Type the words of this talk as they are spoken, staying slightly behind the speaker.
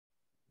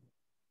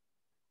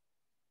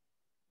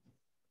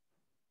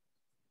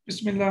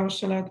Bismillah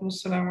wassalatu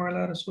wassalamu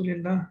ala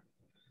rasulillah.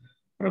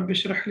 Rabbi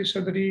shrah li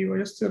sadri wa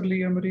yassir li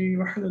amri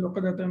wa hlul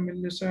 'uqdatan min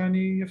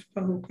lisani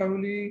yafqahu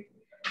qawli.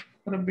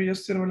 Rabbi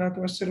yassir wa la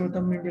tu'assir wa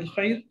tammim bil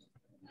khair.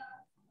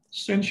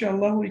 So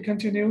inshallah we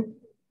continue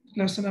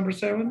lesson number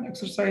 7,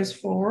 exercise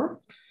 4.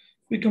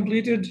 We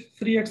completed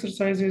 3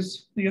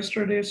 exercises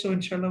yesterday, so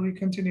inshallah we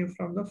continue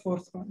from the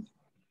 4th one.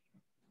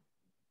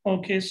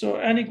 Okay, so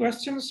any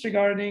questions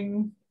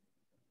regarding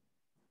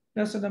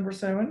lesson number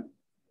 7?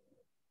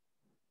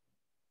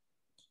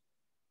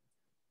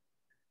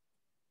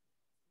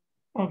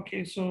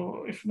 Okay,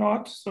 so if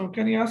not, so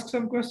can you ask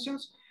some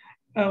questions?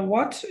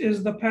 What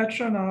is the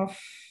pattern of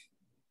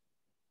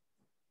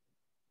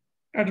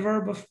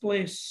adverb of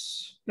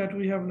place that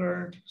we have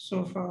learned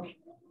so far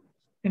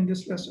in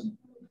this lesson?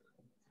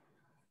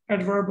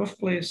 Adverb of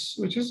place,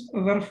 which is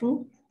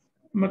ظرف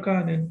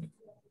مكان.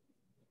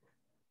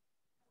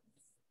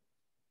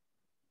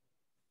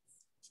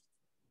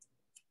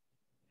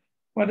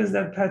 What is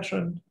that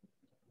pattern?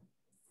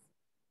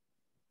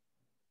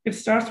 It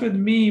starts with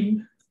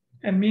meme,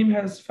 and meme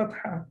has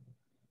fatha.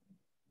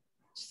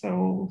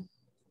 So,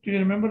 do you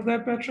remember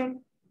that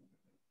pattern?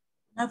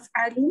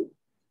 مفعل.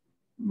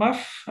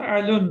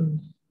 Maf'alun.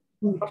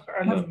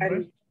 Maf'alun,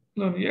 right?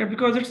 Yeah,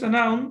 because it's a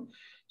noun,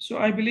 so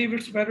I believe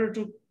it's better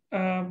to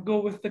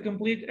go with the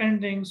complete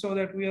ending so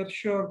that we are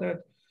sure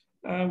that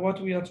what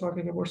we are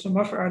talking about. So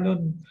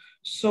maf'alun.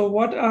 So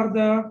what are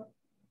the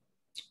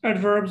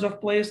adverbs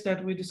of place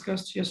that we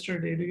discussed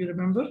yesterday? Do you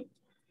remember?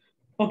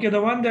 Okay,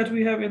 the one that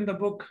we have in the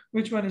book,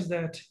 which one is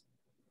that?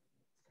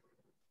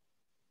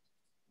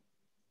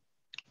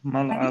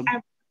 Mal'ab.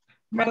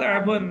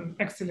 Mal'abun,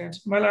 excellent.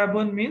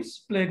 Mal'abun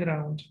means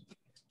playground.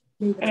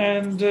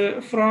 And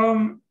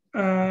from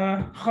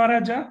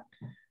kharaja,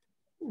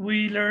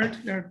 we learned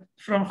that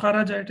from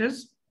kharaja it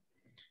is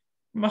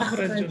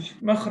makhrajun.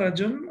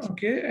 Makhrajun,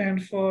 okay.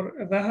 And for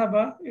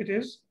dhahaba it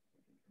is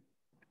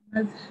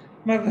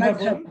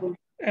madhabun.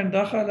 And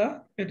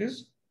dakhala it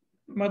is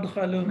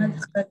madkhalun.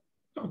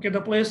 Okay, the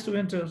place to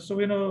enter. So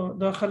we know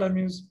dakhala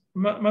means,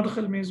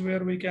 madkhal means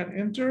where we can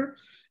enter,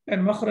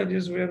 and makhraj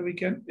is where we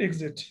can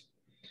exit,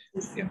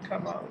 can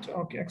come out.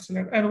 Okay,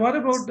 excellent. And what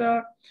about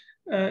the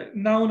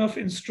noun of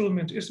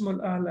instrument, ismul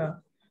ala?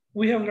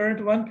 We have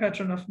learned one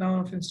pattern of noun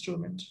of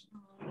instrument.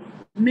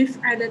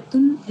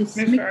 Mif'alatun is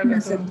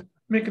miknasatun.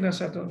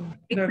 Miknasatun.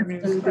 That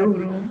means a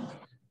broom.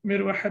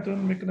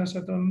 Mirwahatun,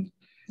 miknasatun.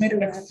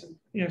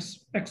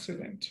 Yes,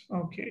 excellent.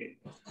 Okay.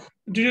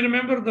 Do you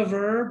remember the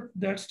verb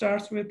that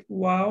starts with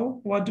waw?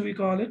 What do we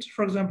call it?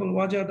 For example,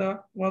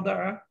 wajada,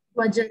 wada'a.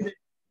 Wajada.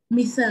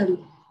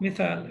 Mithal.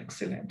 Mithal,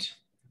 excellent.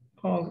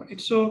 All right.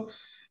 So,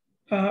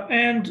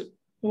 and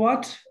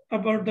what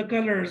about the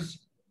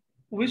colors?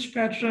 Which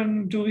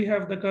pattern do we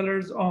have the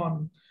colors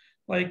on?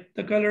 Like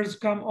the colors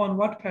come on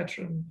what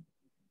pattern?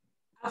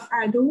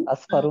 Af'alu.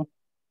 Asfaru.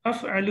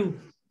 Af'alu.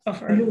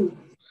 Af'alu.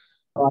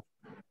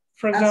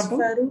 For example,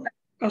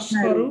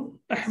 asfaru,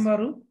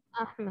 ahmaru,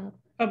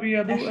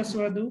 abiyadu,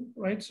 aswadu,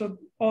 right? So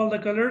all the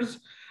colors,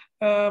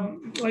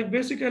 like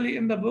basically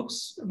in the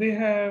books, they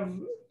have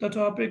the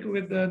topic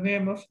with the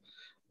name of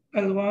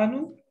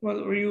alwanu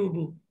wal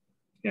uyubu,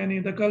 yani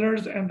the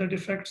colors and the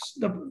defects,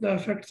 the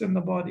effects in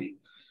the body.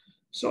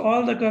 So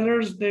all the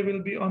colors, they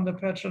will be on the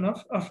pattern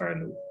of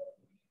af'alu.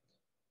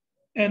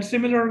 And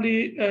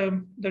similarly,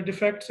 the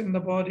defects in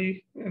the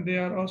body, and they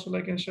are also,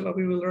 like inshallah,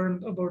 we will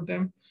learn about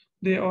them.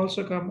 They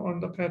also come on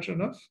the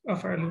pattern of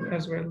af'alu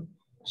as well.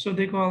 So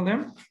they call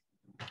them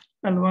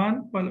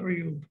alwan wal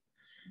uyub,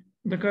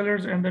 the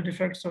colors and the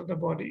defects of the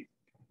body.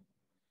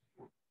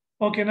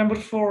 Okay, number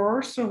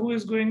 4. So who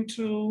is going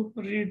to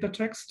read the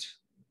text?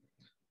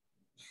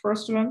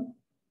 First one.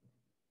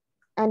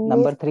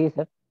 Number 3,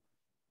 sir.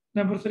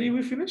 Number 3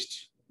 we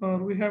finished, or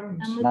we haven't?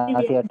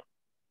 Not yet.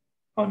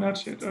 Oh,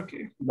 not yet.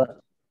 Okay.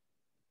 But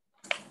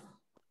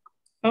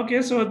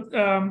okay, so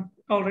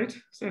all right.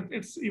 So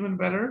it's even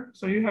better.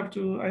 So you have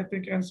to, I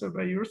think, answer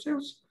by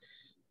yourselves.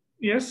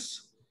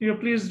 Yes. You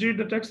please read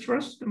the text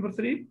first. Number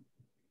 3.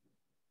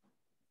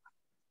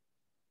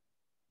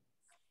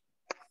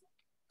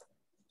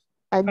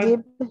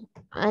 أجب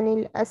عن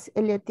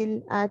الأسئلة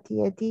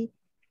الآتية.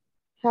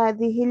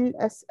 هذه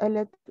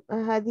الأسئلة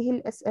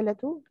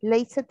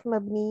ليست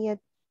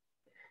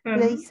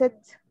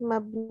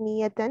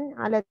مبنية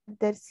على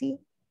الدرس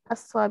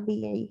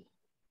السابع.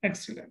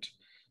 Excellent.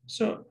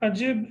 So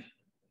أجب,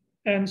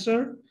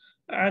 answer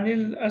عن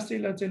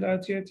الأسئلة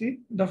الآتية,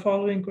 the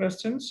following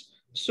questions.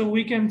 So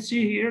we can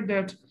see here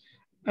that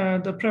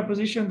the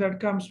preposition that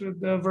comes with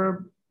the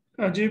verb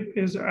أجب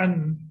is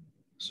عن.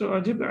 So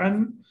أجب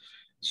عن.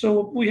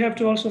 So we have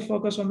to also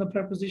focus on the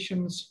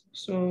prepositions.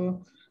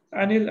 So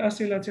عن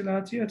الأسئلة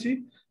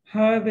الآتية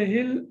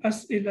هذه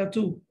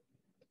الأسئلة,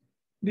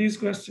 these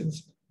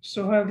questions.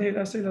 So هذه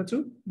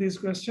الأسئلة, these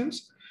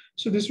questions.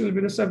 So this will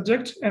be the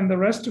subject and the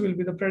rest will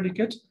be the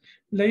predicate.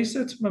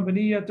 ليست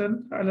مبنية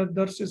على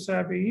الدرس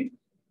السابع,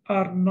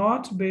 are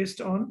not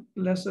based on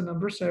lesson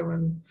number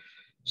 7.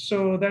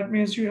 So that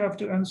means you have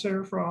to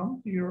answer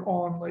from your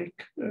own,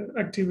 like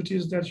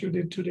activities that you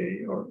did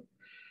today, or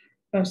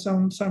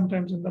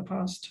sometimes in the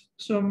past.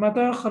 So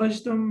mata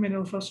kharajtum min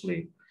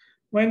al-fasli.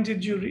 When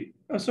did you read?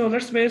 So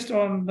let's based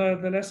on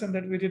the lesson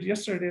that we did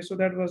yesterday. So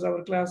that was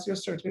our class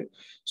yesterday.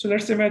 So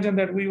let's imagine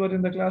that we were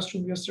in the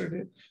classroom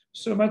yesterday.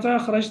 So mata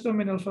kharajtum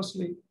min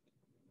al-fasli.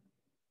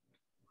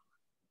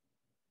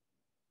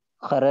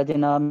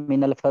 خرجنا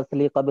من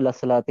الفصل قبل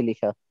صلاة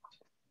العشاء.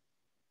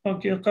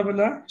 Okay,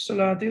 qabla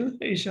salatil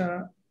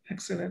isha.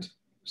 Excellent.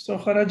 So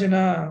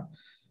kharajna.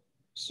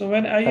 So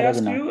when I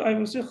ask خرجنا. you, I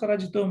will say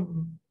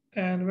kharajtum.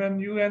 And when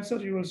you answer,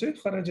 you will say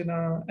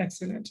kharajna.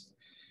 Excellent.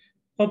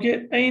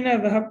 Okay, aina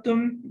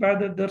dhahabtum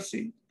ba'da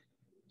darsi.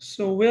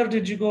 So where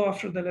did you go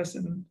after the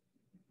lesson?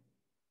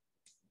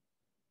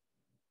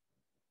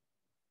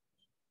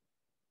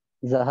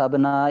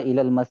 ذهبنا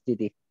إلى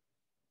المسجد.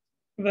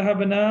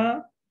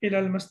 ذهبنا إلى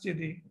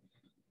المسجد.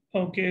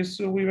 Okay,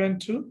 so we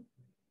went to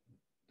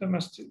the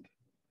masjid.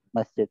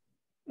 مسجد.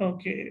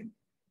 Okay.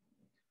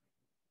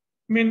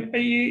 من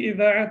أي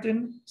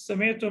إذاعة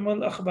سمعتم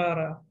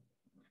الأخبار?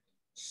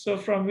 So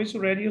from which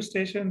radio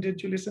station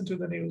did you listen to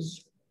the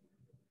news?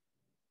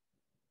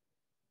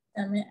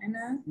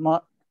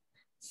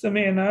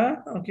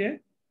 سمعنا. Okay.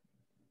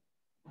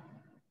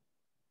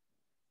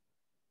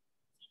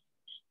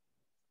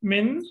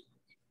 من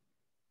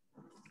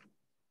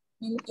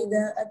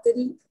إذاعة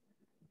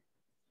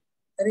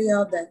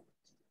الرياضة.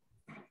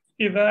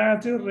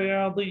 إذاعة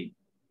الرياضي.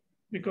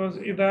 Because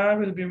إذاعة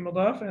will be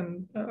مضاف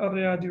and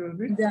الرياضي will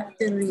be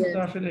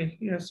مضاف إليه.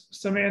 Yes.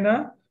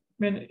 سمعنا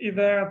من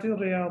إذاعة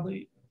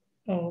الرياضي.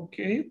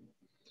 Okay.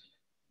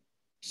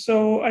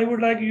 So I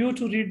would like you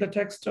to read the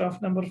text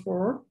of number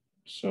 4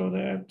 so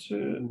that,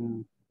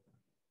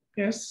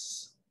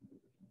 yes.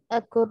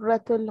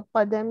 كرة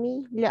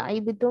القدم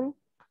لعبتم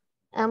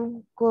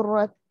أم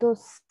كرة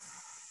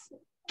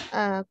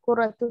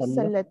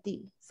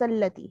السلة.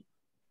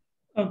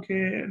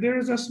 Okay, there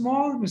is a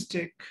small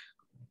mistake.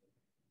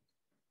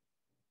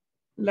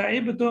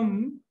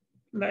 لعبتم,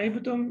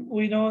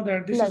 we know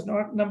that this is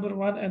not number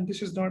 1 and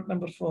this is not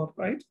number 4,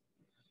 right?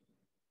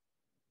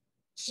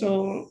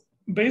 So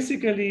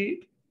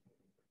basically,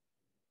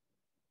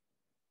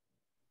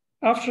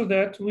 after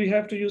that, we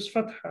have to use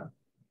fatha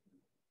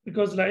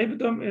because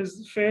la'ibtum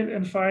is fail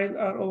and fa'il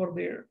are over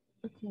there.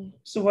 Okay.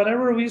 So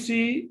whatever we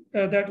see,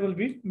 that will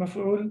be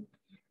maf'ul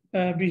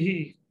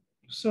bihi.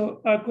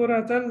 So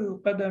akuratal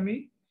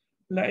qadami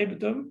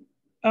la'ibtum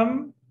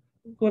am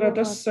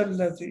kuratas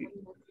sallati.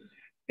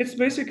 It's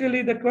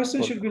basically the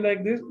question should be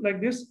like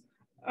this.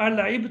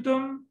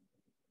 Al-la'ibtum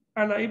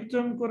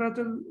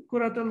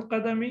kuratal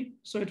qadami.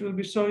 So it will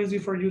be so easy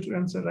for you to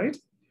answer, right?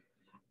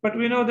 But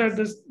we know that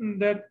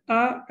that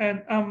a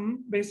and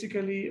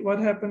basically what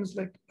happens,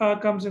 like a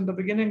comes in the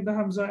beginning, the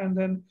hamza, and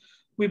then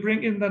we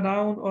bring in the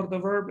noun or the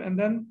verb, and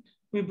then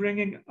we bring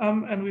in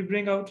and we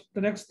bring out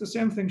the next. The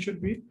same thing should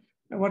be,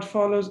 and what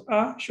follows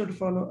a should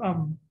follow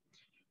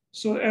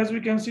So as we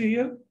can see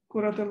here,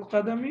 kurat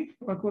al-qadami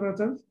wa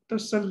kurat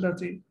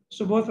al-tasallati.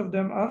 So both of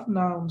them are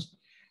nouns.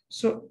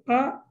 So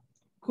a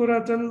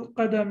kurat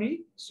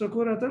al-qadami. So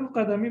kurat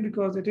al-qadami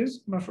because it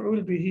is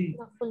maf'ul bihi.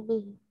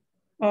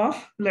 Of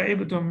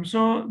la'ibtum.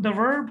 So the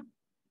verb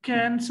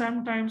can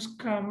sometimes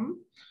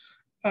come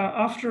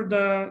after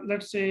the,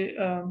 let's say,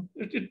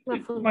 it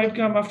might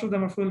come after the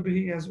maf'ul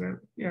bihi as well.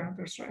 Yeah,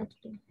 that's right.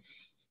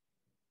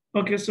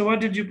 Okay, so what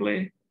did you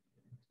play?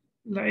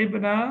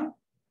 La'ibna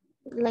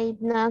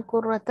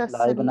kurrata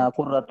لعبنا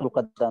كرة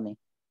القدم.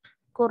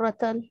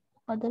 Kurratal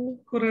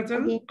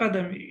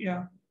qadami,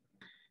 yeah.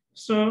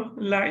 So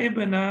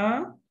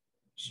la'ibna.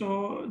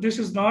 So this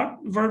is not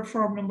verb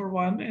form number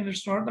 1 and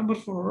it's not number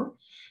 4.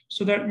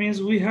 So that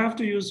means we have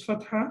to use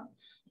fatha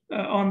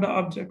on the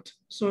object.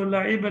 So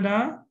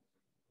la'ibna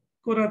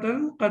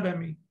kuratal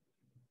qadami.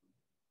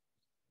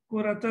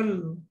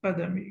 Kuratal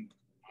qadami.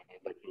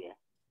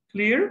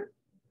 Clear?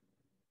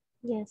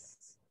 Yes.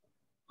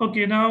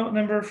 Okay, now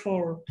number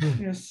 4.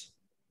 Yes.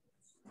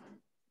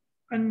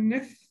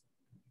 Anith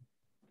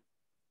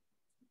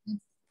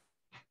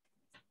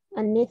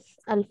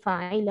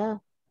الفاعل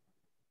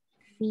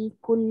في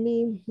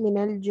كل من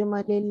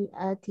الجمل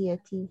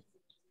الآتية.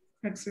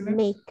 Excellent.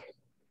 Make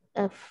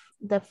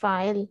the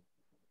file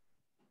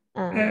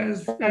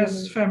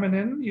as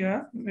feminine,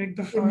 yeah. Make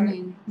the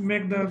file,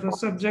 make the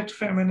subject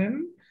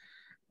feminine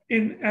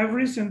in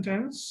every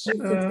sentence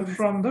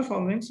from the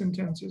following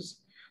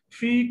sentences.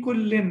 Fi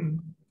kullin,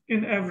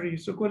 in every.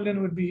 So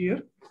kullin would be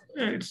here.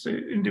 It's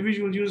an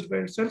individual used by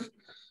itself.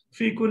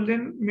 Fi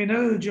kullin min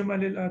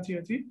al-jumal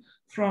al-atiyati,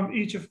 from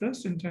each of the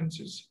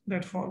sentences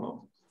that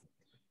follow.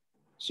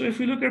 So if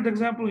we look at the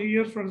example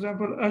here, for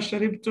example,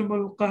 asharibtum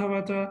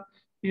al-qahwata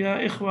ya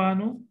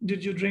ikhwanu,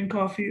 did you drink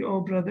coffee,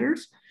 oh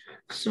brothers?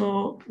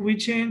 So we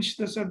change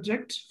the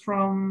subject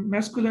from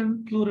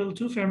masculine plural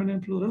to feminine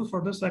plural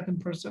for the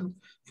second person,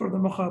 for the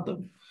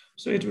mukhatab.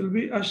 So it will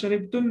be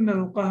asharibtum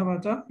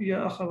al-qahwata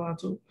ya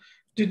akhawatu,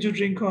 did you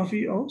drink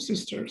coffee, oh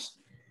sisters?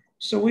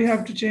 So we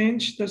have to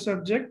change the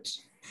subject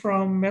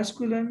from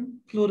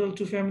masculine plural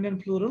to feminine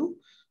plural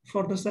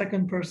for the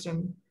second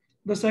person.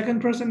 The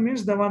second person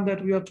means the one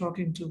that we are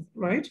talking to,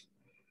 right?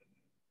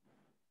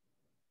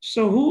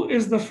 So who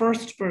is the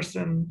first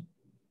person?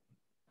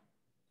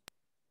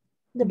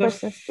 The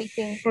person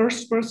speaking.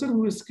 First person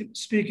who is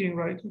speaking,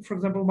 right? For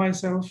example,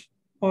 myself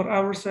or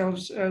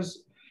ourselves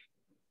as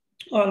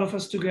all of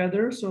us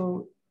together.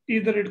 So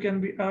either it can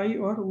be I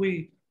or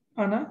we.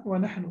 Ana wa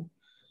nahnu.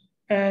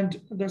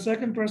 And the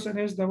second person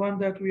is the one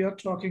that we are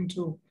talking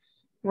to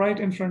right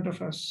in front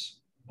of us.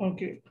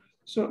 Okay.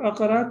 So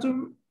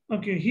aqaratum.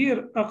 Okay,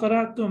 here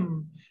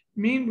aqaratum.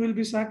 Meme will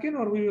be sakin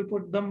or we will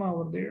put dhamma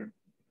over there?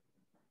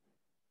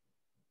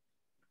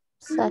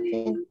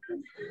 Sakin.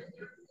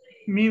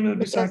 Meme will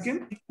be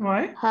sakin.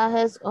 Why? Ha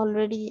has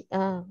already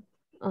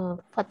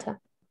fatha.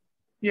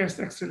 Yes,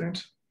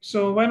 excellent.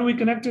 So when we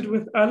connect it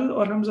with al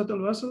or hamzat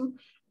al-wasl,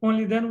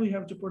 only then we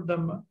have to put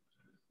dhamma.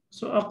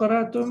 So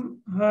aqaratum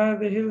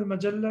hadhihi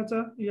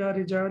al-majallata ya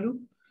rijalu.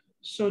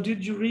 So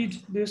did you read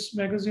this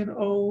magazine,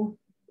 O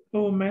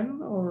men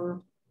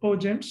or O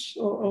gents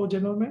or O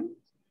gentlemen?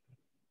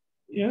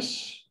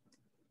 Yes.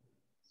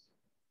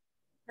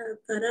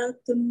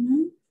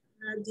 قرأتن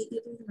هذه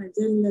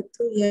المجلة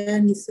يا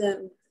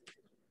نساء.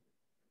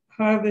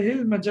 هذه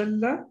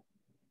المجلة.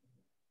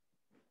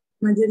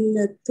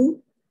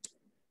 مجلة.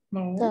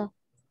 No.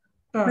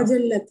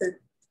 مجلة.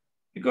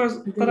 Because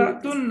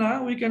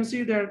قرأتن, we can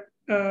see that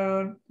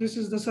this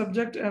is the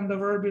subject and the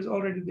verb is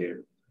already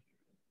there.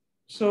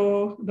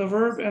 So the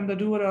verb and the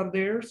doer are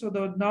there. So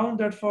the noun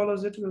that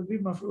follows it will be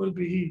maf'ul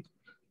bihi.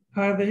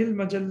 هذه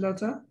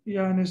المجلة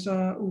يا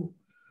نساء.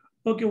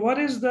 Okay, what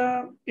is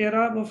the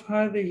i'rab of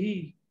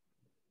هذه?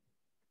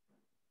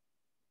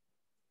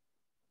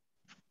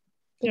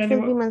 It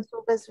will be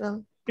mansub as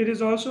well. It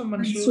is also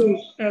mansub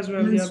as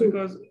well, yeah,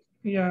 because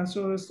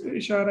so it's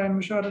ishara and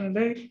mushara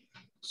ilayh.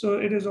 So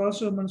it is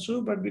also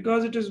mansub, but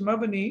because it is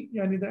mabni,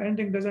 yani the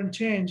ending doesn't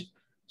change,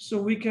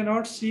 so we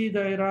cannot see the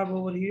i'rab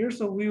over here.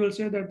 So we will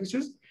say that this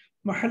is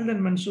mahallan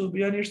mansub,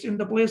 yani it's in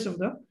the place of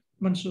the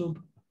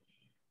mansub.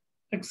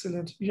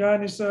 Excellent. Ya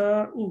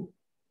nisa'u.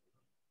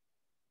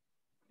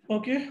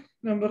 Okay,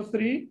 number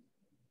 3.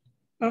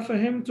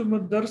 أفهمتم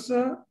الدرس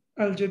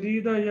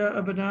الجديد يا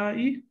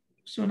أبنائي.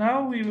 So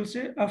now we will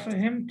say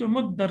أفهمتم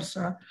الدرس.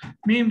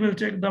 Meme will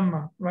take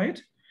dhamma,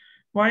 right?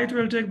 Why it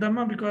will take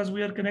dhamma? Because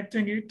we are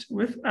connecting it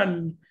with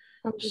al.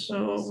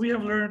 So we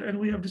have learned and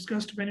we have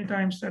discussed many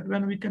times that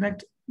when we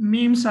connect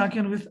meme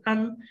sakin with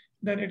al,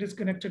 then it is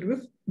connected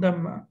with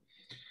dhamma.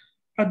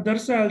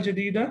 الدرس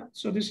الجديدة.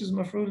 So this is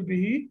مفعول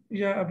به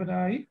يا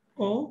أبنائي,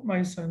 oh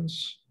my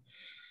sons.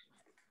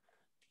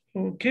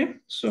 Okay,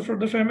 so for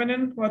the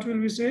feminine, what will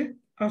we say?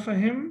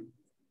 أفهم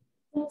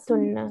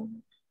تنا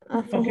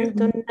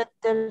أفهمتن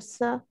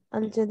الدرس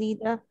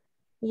الجديد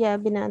يا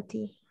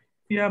بناتي.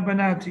 يا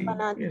بناتي.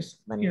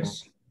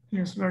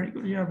 Yes, very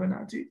good. يا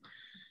بناتي.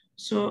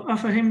 So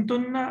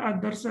أفهمتن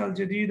الدرس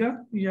الجديد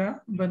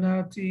يا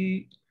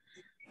بناتي.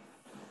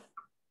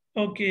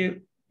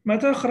 Okay,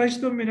 متى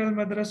خرجتم من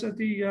المدرسة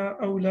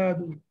يا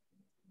أولاد?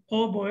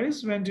 Oh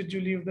boys, when did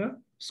you leave the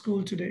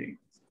school today?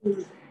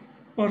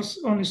 Or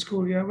only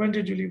school, yeah. When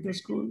did you leave the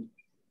school?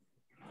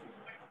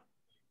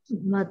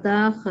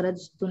 متى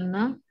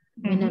خرجتن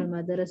من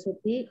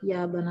المدرسة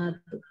يا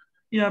بنات.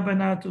 يا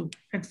بنات.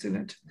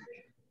 Excellent.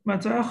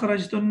 متى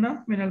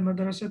خرجتن من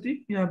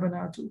المدرسة يا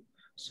بنات.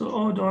 So,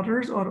 oh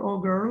daughters or oh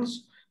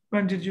girls,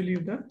 when did you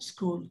leave the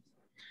school?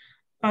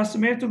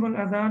 أسمعتم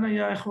الأذان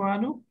يا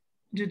إخوان.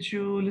 Did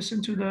you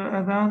listen to the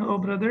adhan, oh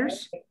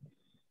brothers?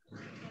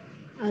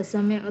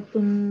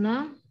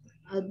 أسمعتن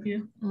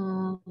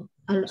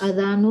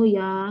الأذان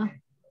يا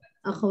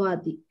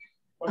أخواتي.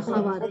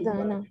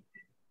 أخواتي.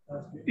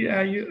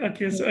 Yeah,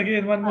 okay, so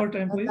again, one more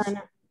time, please.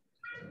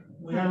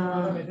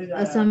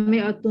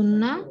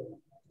 أسمعتن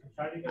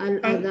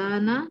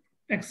الأذان.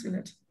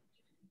 Excellent.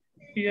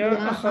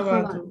 يا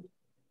أخوات.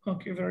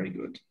 Okay, very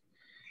good.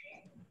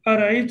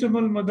 أرأيتم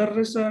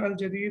المدرسة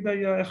الجديدة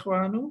يا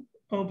إخوان.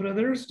 Oh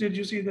brothers, did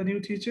you see the new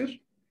teacher?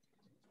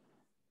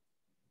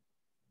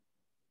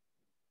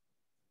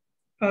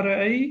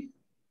 أرأيتن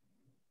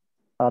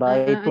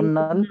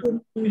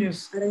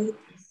yes.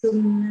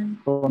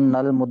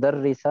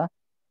 المدرسة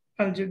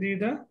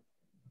الجديدة.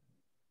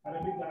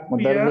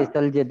 مدرسة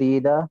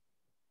الجديدة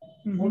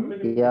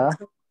يا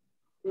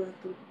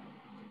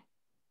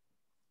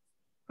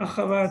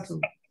أخوات.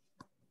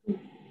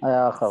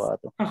 يا أخوات.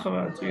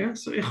 أخوات, yeah.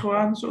 So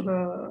إخوان, so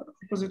the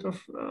opposite of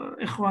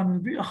إخوان will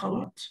be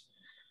أخوات.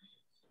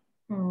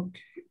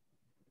 Okay.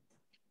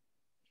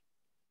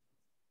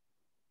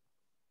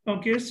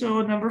 Okay,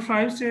 so number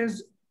 5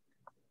 says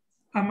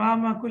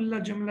أمام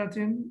كل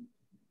جملة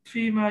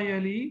فيما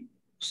يلي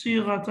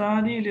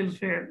صيغتان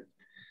للفعل.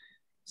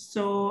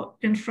 So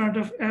in front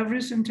of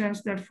every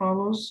sentence that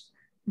follows,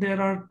 there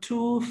are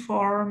 2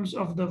 forms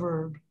of the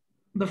verb.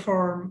 The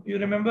form, you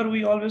remember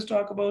we always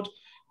talk about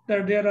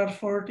that there are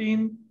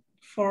 14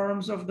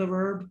 forms of the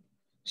verb,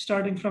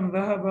 starting from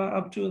dhahaba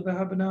up to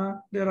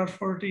dhahabna, there are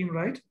 14,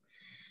 right?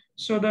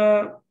 So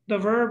the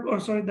verb, or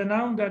sorry, the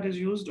noun that is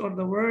used or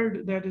the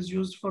word that is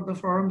used for the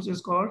forms is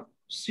called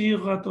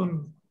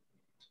sighatun.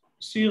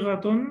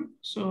 Sighatun,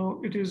 so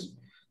it is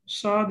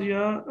sad,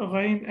 ya,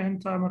 ghain,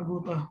 and ta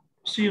marbuta.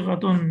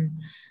 sighatun.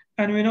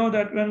 And we know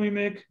that when we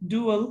make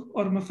dual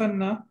or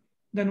mathanna,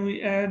 then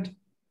we add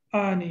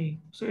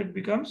ani. So it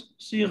becomes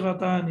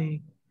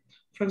sighatani.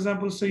 For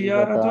example,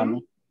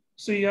 sayaratun,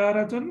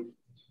 sayaratun,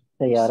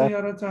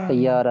 sayaratani.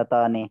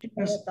 Sayaratani.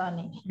 Yes.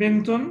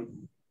 Bintun,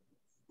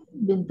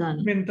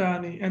 Bintani.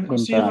 bintani. And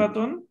Bintani.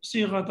 sighatun,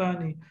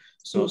 sighatani.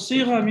 So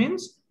sigha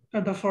means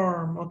the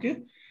form,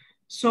 okay?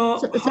 So,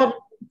 Sir,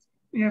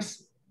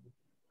 yes.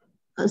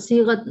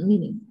 Sigat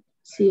meaning.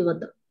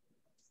 Sigat.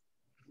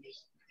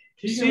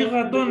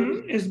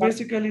 Sighatun is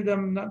basically the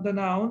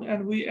noun,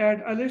 and we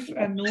add alif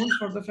and noon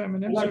for the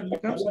feminine, so it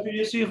becomes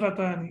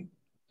sighatani.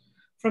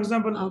 For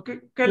example,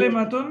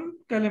 kalimatun,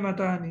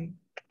 kalimatani.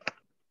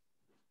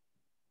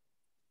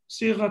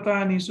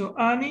 Sighatani. So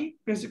ani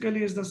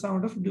basically is the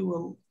sound of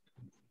dual.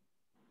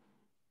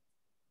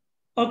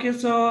 Okay,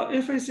 so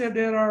if I say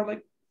there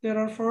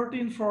are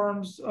 14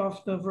 forms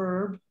of the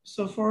verb,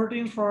 so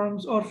 14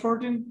 forms or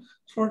 14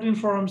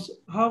 forms,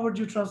 how would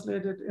you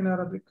translate it in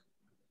Arabic?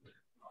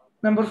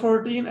 Number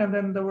 14 and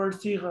then the word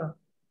sigha.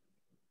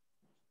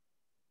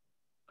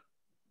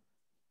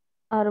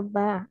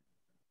 Arba'a.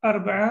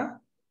 Arba'a.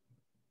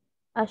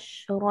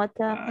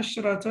 Ashrata.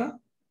 Ashrata.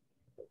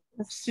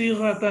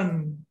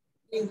 Sighatan.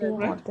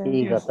 Right?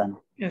 Sighatan.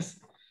 Yes.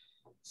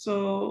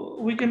 So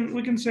we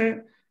can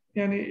say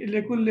يعني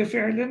لكل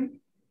فعل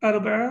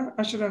أربعة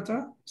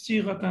عشرة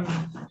صيغة.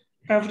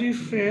 Every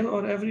fail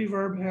or every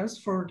verb has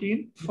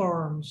 14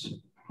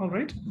 forms. All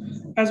right.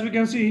 As we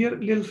can see here,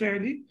 lil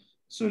fi'li.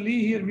 So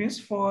li here means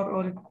for,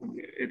 or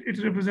it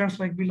represents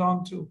like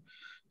belong to.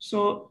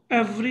 So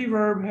every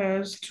verb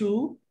has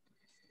two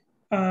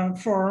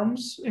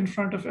forms in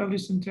front of every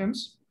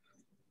sentence.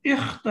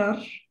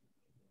 اختر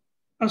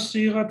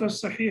الصيغة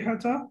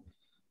الصحيحة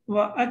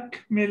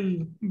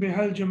وأكمل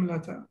بها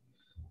الجملة.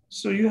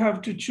 So you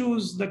have to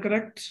choose the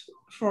correct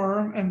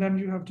form and then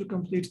you have to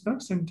complete the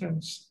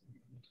sentence.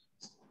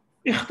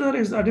 اختر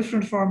is a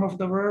different form of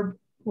the verb,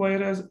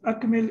 whereas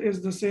أكمل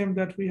is the same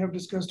that we have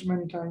discussed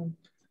many times.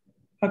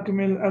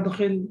 أكمل,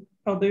 أدخل,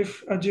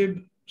 أضيف,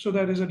 أجب. So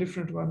that is a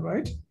different one,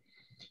 right?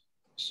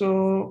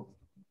 So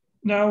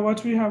now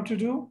what we have to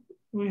do,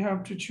 we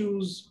have to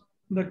choose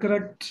the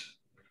correct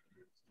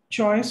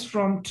choice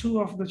from two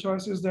of the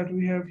choices that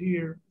we have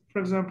here. For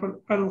example,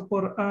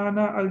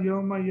 Al-Qur'ana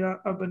al-yawma ya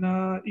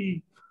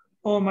abna'i,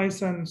 oh my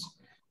sons.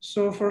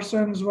 So for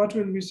sons, what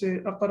will we say?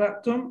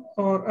 Aqra'tum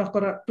or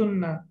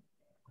aqra'tunna?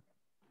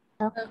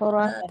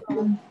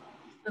 Aqra'tum.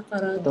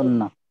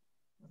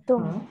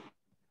 Tunna.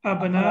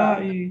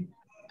 Abna'i.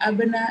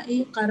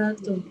 Abna'i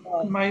qaratum.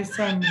 My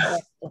sons.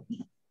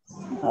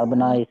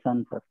 Abnai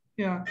sons.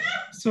 Yeah.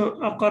 So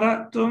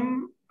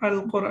aqra'tum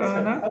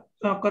al-Qur'ana,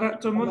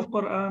 aqra'tum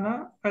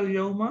al-Qur'ana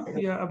al-yawma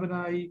ya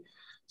abna'i.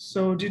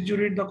 So did you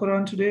read the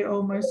Quran today,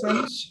 oh my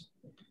sons?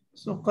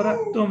 So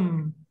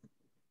qara'tum.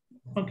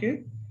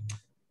 Okay.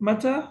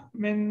 متى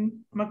من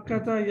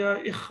مكة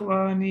يا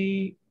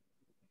إخواني؟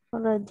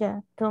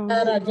 رجعتم.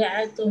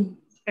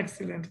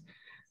 Excellent.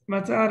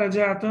 متى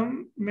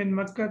رجعتم من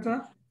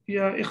مكة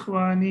يا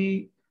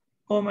إخواني?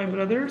 Oh my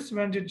brothers,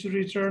 when did you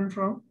return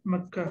from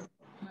Mecca?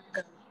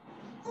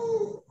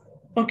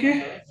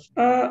 Okay.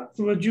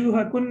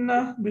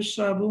 وجوهكن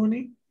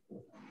بالصابون.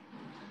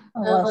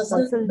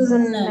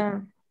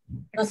 غسلتن.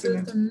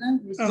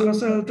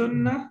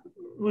 غسلتن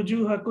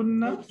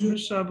وجوهكن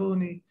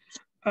بالصابون.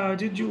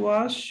 Did you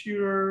wash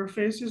your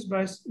faces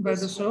by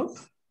the soap?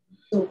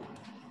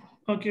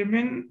 Okay.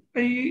 من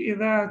أي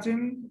إذاعة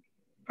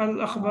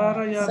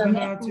الأخبار يا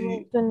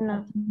بناتي؟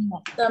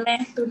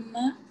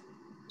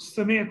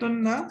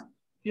 سمعتن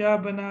يا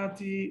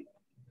بناتي.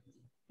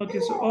 Okay,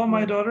 so all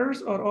my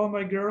daughters or all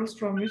my girls,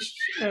 from which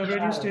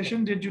radio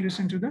station did you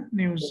listen to the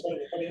news?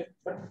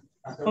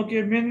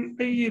 Okay,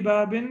 من أي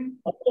باب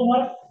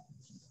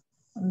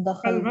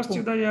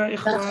المسجد يا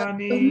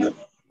إخواني؟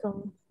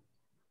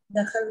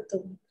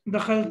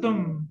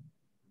 دخلتم.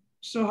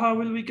 So how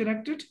will we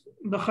connect it?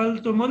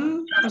 دخلتم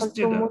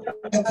المسجد.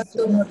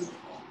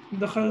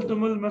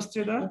 دخلتم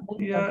المسجد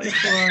يا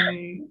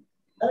إخواني.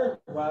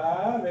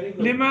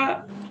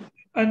 لما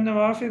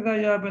النوافذ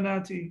يا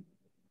بناتي؟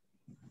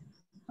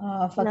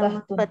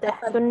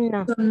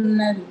 فتحتن.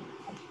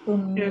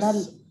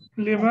 Yes.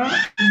 لما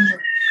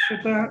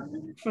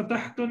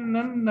فتحتن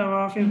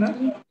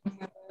النوافذ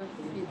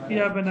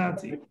يا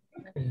بناتي?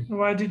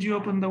 Why did you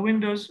open the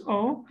windows,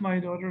 oh my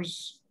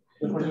daughters?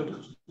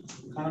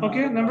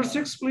 Okay, number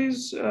 6,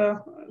 please.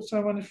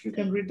 Someone, if you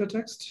can read the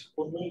text.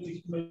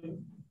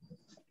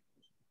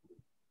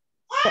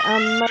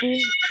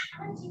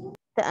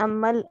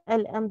 تأمل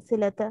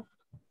الأمثلة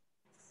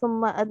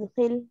ثم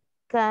أدخل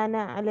كان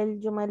على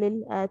الجمل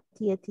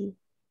الآتية.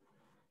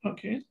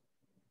 Okay.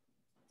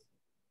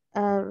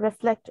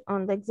 Reflect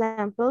on the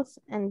examples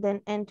and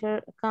then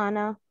enter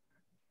kana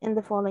in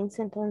the following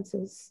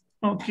sentences.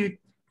 Okay.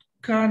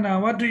 Kana,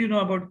 what do you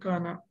know about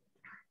kana?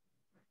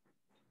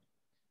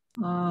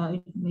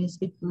 It means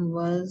it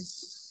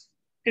was.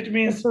 It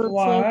means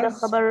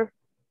was.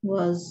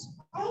 Was.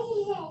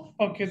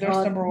 Okay,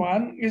 that's number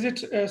one. Is it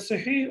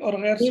sahih or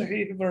ghair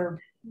sahih verb?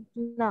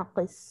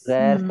 ناقص.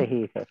 غير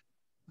صحيح sir.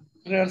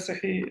 Ghair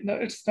sahih. No,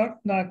 it's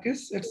not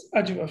naqis, it's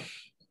ajwaf.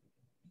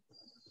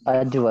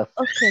 أجوف.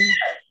 Okay.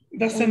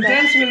 The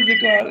sentence will be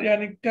called,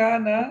 yani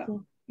kana,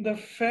 Okay. the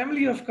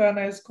family of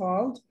kana is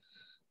called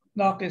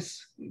naqis.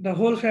 The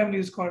whole family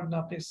is called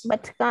naqis.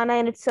 But kana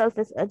in itself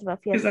is ajwaf,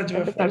 yes, Is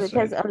ajwaf, because that's it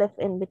has right. alif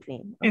in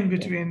between. In Okay.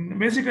 between.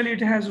 Basically,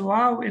 it has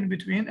waw in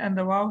between, and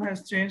the waw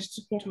has changed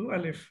to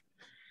alif.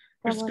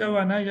 It's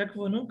kawana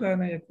yakunu,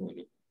 kana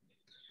yakunu.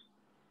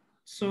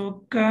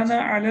 So kana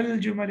alal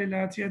jumal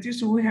al-atiyati.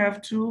 So we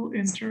have to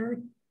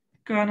enter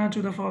kana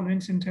to the following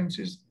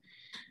sentences.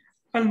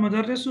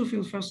 Al-mudarrisu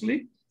fil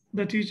fasli.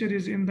 The teacher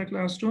is in the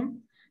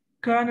classroom.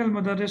 Kana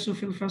al-mudarrisu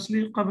fil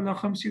fasli qabla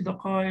 5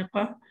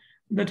 daqa'iqa.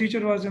 The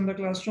teacher was in the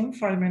classroom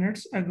 5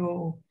 minutes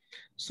ago.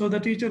 So the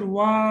teacher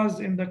was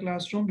in the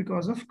classroom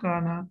because of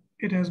kana.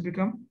 It has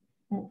become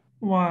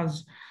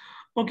was.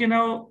 Okay,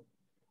 now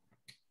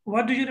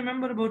what do you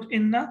remember about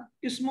inna?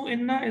 Ismu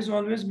inna is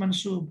always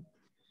mansub.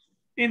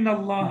 Inna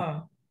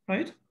Allah,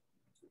 right?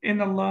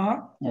 Inna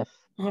Allah, Yes.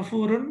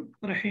 ghafurun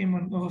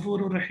rahimun,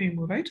 ghafurun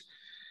rahimu, right?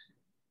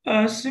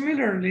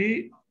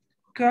 Similarly,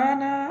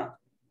 kana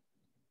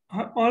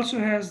also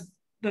has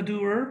the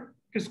doer,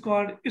 is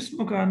called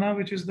ismu kana,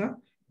 which is the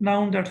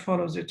noun that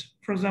follows it.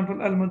 For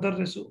example,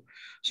 al-mudarrisu.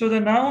 So the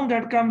noun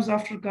that comes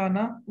after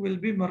kana will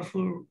be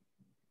marfu.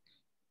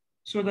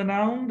 So the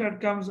noun that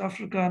comes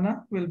after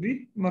kana will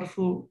be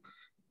marfu.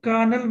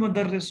 Kana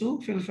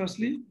al-mudarrisu fil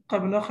fasli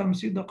qabla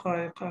 5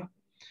 daqa'iqa.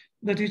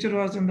 The teacher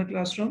was in the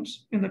classroom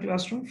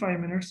 5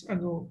 minutes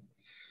ago.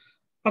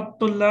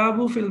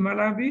 At-tullabu fil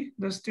malabi.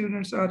 The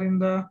students are in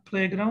the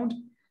playground.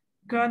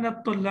 كان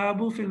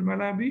الطلاب في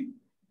الملعب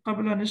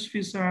قبل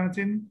نصف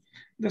ساعة.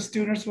 The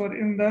students were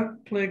in the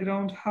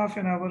playground half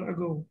an hour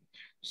ago.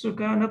 So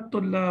كان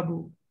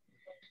الطلاب.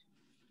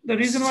 The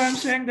reason why I'm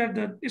saying that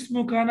the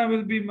ismu kana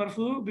will be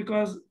marfu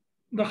because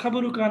the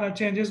khabaru kana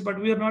changes, but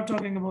we are not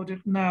talking about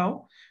it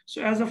now.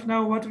 So as of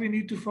now, what we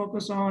need to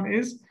focus on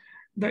is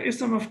the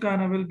ism of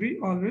kana will be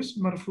always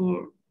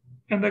marfu.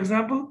 And the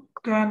example,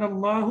 kana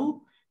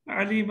Allahu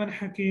aliman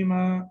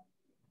hakima.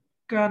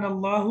 Kana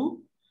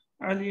Allahu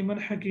aliman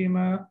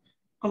hakima.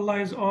 Allah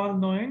is all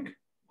knowing,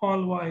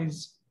 all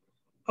wise.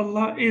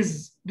 Allah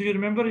is. Do you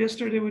remember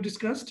yesterday we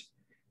discussed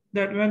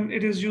that when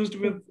it is used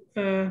with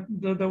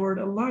the word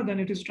Allah, then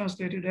it is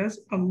translated as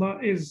Allah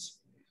is.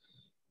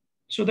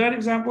 So that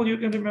example, you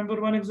can remember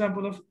one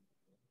example of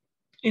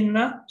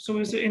inna. So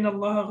we say inna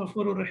Allah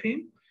ghafurur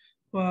rahim.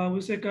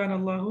 We say kana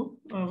Allahu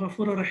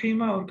ghafurur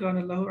rahima or kana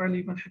Allahu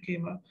aliman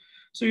hakima.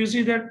 So you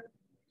see that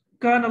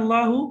kana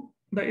Allahu,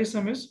 the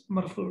ism is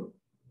marfu.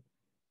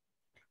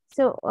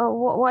 So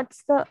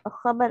what's the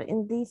khabar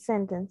in these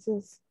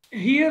sentences?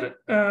 Here,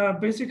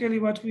 basically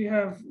what we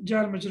have,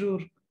 jar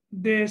majroor,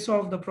 they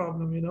solve the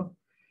problem, you know.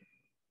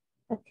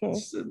 Okay.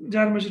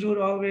 Jar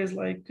majroor always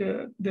like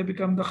they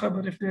become the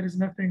khabar if there is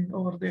nothing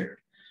over there.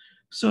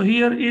 So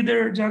here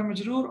either jar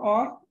majroor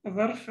or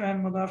dharf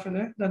and mudaf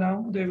ilayh, the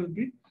noun, they will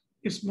be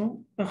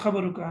ismu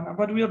khabaru kana.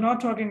 But we are not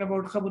talking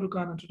about khabaru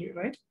kana today,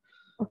 right?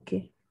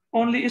 Okay.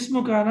 Only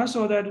ismu kana,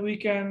 so that we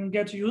can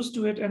get used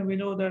to it and we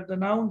know that the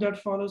noun that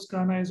follows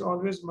kana is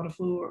always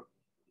marfu'.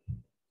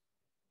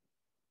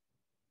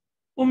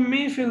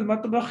 Ummi fil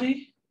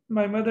matbakhi.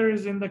 My mother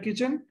is in the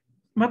kitchen.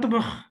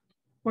 Matbakh,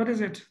 what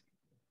is it?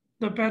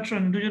 The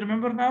patron. Do you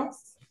remember now?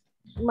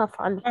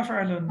 Maf'al.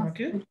 Maf'alun,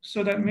 okay.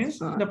 So that means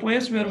the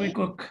place where we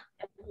cook.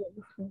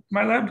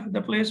 Malab,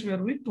 the place where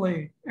we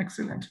play.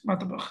 Excellent.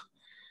 Matbakh.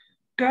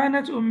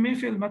 كانت أمي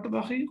في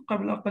المطبخ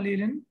قبل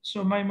قليل.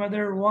 So my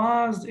mother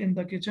was in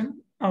the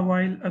kitchen a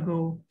while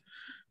ago.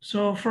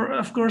 So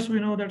of course we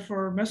know that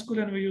for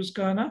masculine we use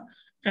kana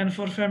and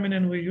for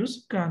feminine we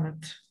use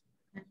kanat.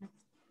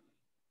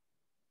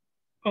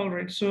 All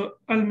right, so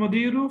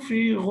al-mudiru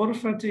fi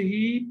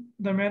ghurfatihi,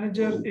 the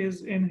manager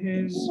is in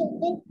his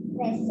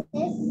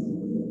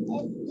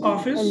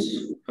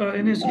office,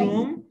 in his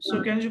room.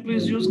 So can you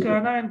please use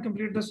kana and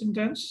complete the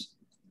sentence?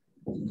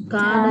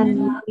 كان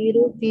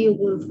المدير في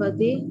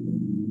غرفتي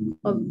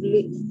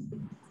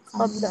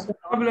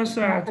قبل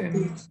ساعة.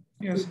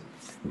 Yes.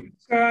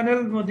 كان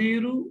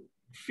المدير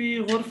في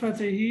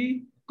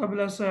غرفته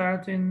قبل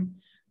ساعة.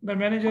 The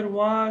manager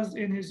was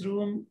in his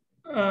room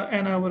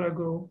an hour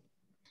ago.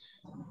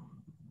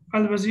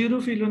 الوزير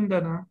في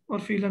لندن or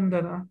في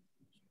لندن.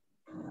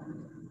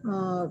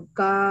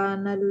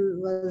 كان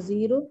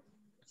الوزير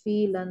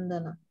في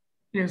لندن.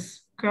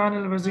 Yes, كان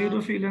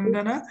الوزير في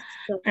لندن.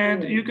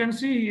 And you can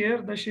see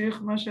here the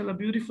Sheikh, mashallah,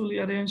 beautifully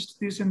arranged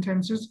these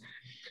sentences.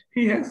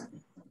 He has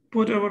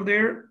put over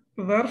there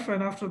dharf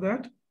and after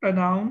that a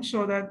noun,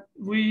 so that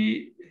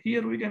we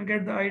can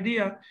get the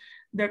idea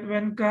that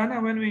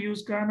when we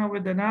use kana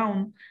with the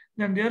noun,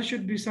 then there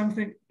should be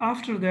something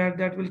after that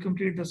that will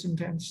complete the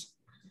sentence.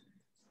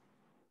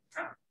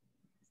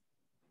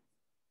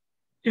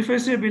 If I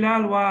say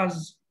Bilal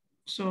was,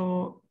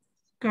 so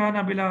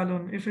kana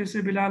Bilalun. If I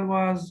say Bilal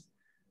was,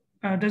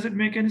 does it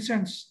make any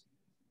sense?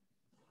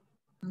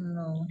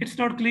 No. It's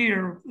not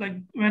clear. Like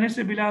when I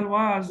say Bilal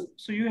was,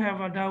 so you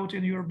have a doubt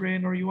in your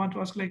brain, or you want to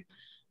ask like,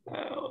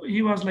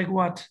 he was like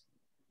what?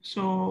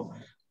 So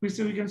we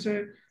can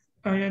say,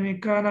 يعني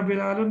كان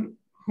بلال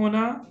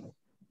هنا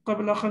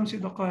قبل 5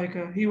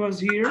 دقائق. He was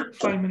here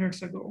 5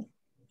 minutes ago.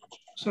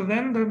 So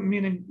then the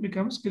meaning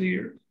becomes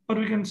clear. Or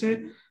we can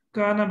say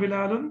كان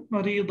بلال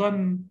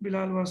مريضا.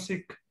 Bilal was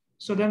sick.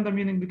 So then the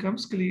meaning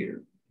becomes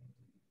clear.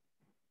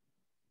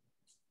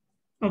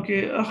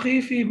 Okay,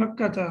 أخي في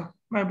مكة.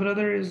 My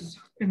brother is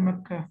in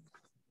Mecca.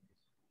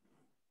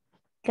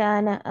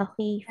 كان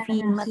أخي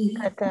في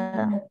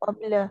مكة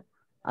قبل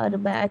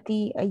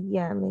 4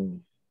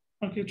 أيام.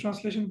 Okay,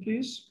 translation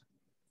please.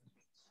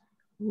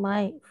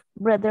 My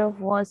brother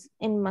was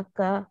in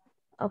Mecca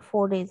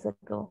 4 days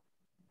ago.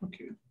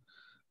 Okay.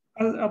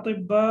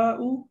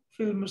 الأطباء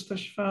في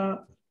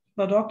المستشفى.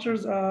 The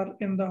doctors are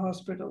in the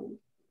hospital.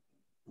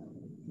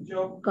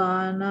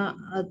 كان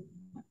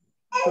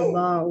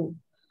الطباء.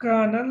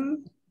 كان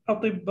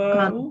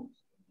الأطباء.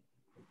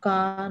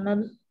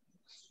 كان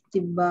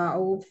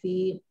الطباء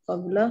في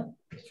قبل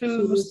في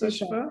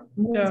المستشفى.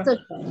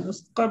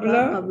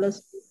 قبل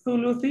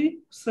ثلث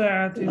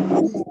ساعة.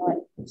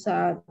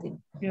 ساعة.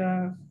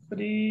 Yeah.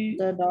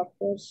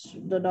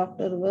 The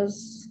doctor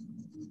was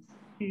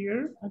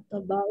here.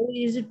 الطباء,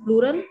 is it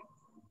plural?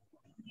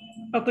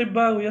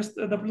 أطباء, yes,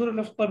 the plural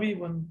of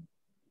طبيب.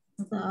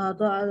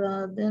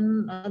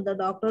 Then the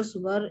doctors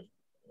were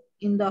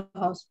in the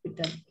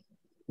hospital.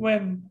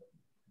 When?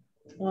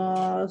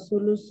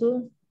 ثلث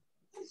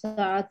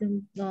ساعة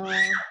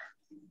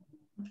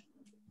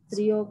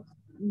 3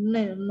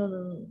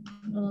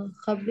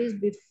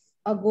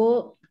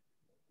 ago,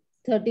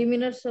 30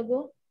 minutes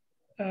ago.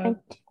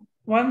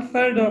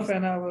 1/3 of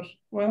an hour.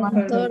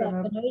 1/3 of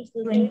an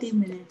hour. 20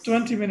 minutes.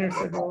 20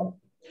 minutes ago.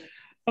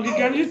 Okay,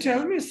 can you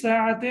tell me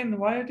ساعة,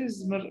 why it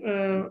is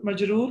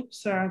مجرور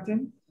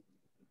ساعة?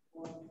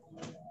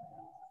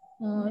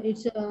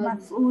 It's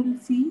مفعول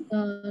في.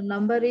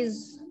 Number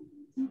is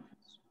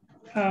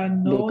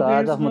no,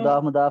 because of no.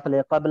 مضاف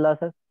قبل,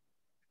 sir.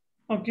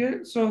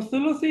 Okay, so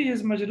ثلثي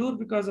is مجرور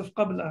because of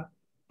قبل.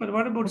 But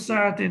what about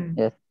ساعة?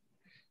 Yes.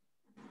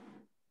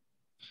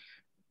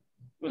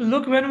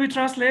 Look, when we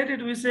translate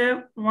it, we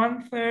say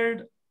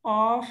 1/3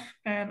 of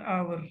an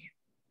hour,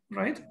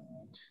 right?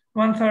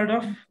 1/3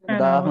 of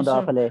an hour.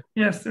 So,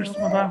 yes, there's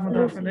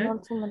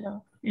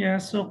مضاف. Yeah,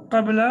 so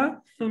قبل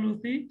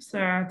ثلث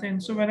ساعة.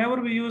 So whenever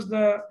we use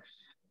the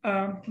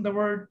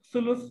word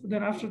ثلث,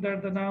 then after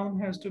that the noun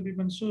has to be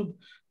mansub,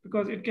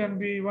 because it can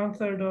be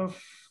 1/3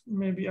 of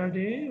maybe a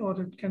day,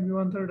 or it can be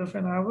 1/3 of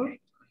an hour,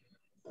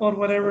 or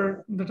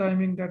whatever the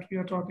timing that we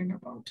are talking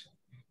about,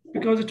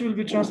 because it will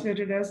be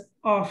translated as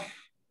of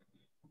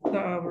the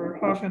hour,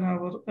 half an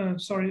hour,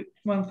 sorry,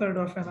 1/3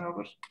 of an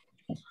hour.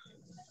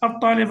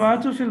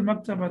 الطالبات في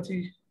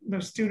المكتبة.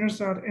 The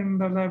students are in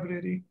the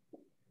library.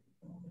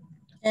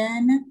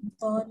 كانت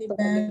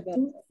الطالبات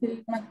في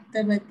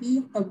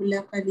المكتبة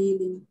قبل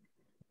قليل.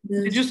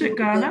 Did you say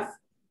كانت?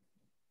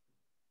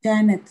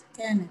 كانت.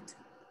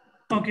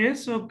 Okay,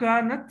 so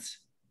كانت,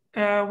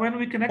 when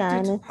we connect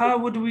it, how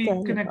would we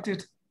connect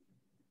it?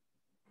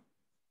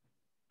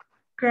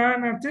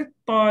 كانت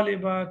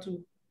الطالبات.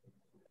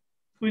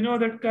 We know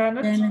that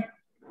كانت,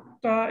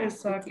 ta is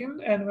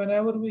sakin, and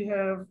whenever we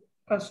have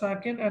a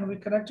sakin and we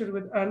connect it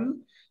with al,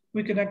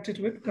 we connect it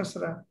with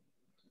kasra.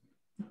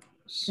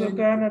 So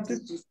كانت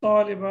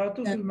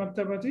الطالبات في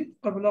المكتبة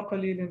قبل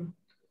قليل.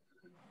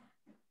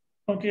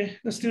 Okay,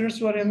 the students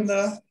were in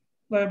the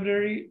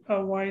library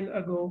a while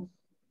ago.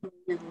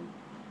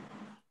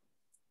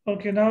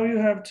 Okay, now you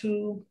have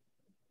to.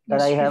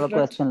 But I have a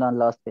question on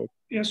last page.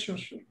 Yes, sure.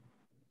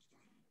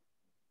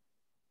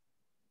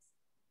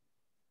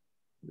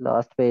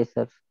 Last page,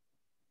 sir.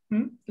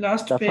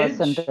 Last the page. First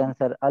sentence,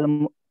 sir.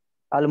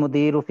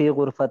 Al-mudiru fi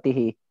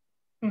ghurfatihi.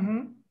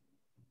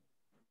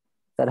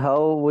 Sir,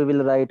 how we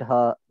will write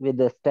ha, with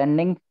the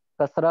standing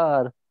kasra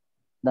or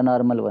the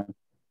normal one?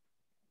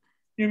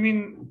 You mean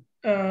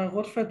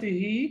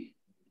ghurfatihi?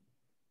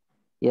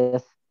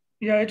 Yes.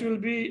 Yeah, it will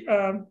be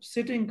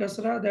sitting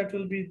kasra that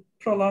will be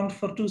prolonged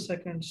for 2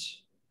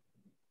 seconds.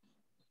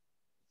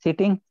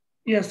 Sitting?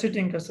 Yeah,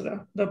 sitting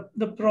kasra.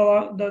 The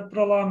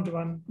prolonged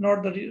one,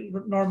 not the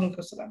normal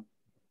kasra.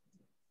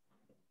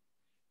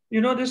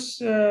 You know this?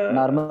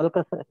 Normal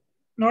kasra?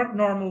 Not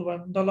normal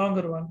one, the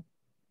longer one.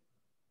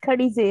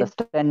 The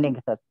standing,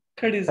 sir.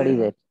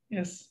 Khadi.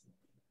 Yes.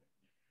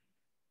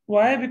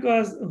 Why?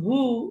 Because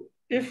who,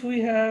 if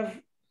we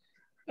have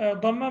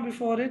dhamma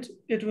before it,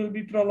 it will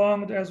be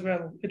prolonged as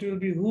well. It will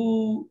be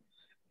who,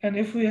 and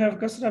if we have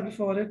kasra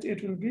before it,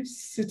 it will be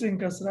sitting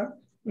kasra,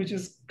 which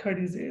is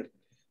khadi.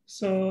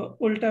 So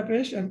ulta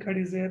pesh and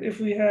khadi. If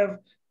we have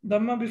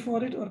dhamma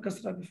before it or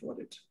kasra before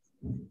it.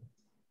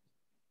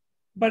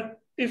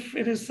 But if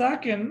it is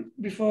sakin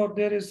before,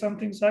 there is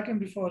something sakin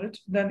before it,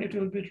 then it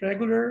will be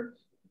regular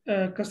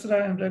kasra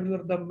and regular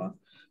dhamma.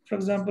 For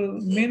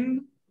example,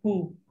 min,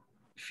 who,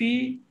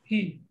 fi,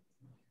 he.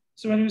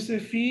 So when we say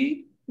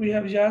fi, we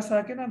have ya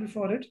sakina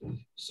before it.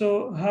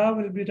 So ha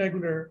will be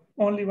regular,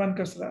 only one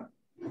kasra.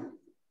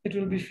 it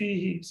will be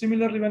fihi.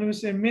 Similarly, when we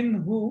say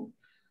minhu,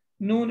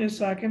 noon is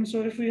sakin.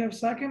 So if we have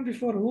sakin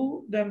before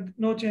hu, then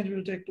no change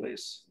will take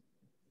place.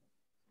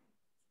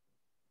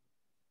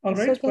 All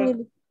right. Sir, can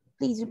you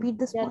please repeat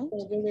this point?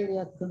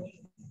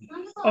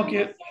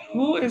 Okay,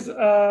 who is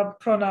a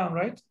pronoun,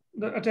 right?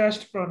 The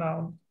attached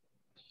pronoun.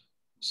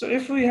 So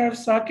if we have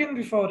sakin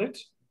before it,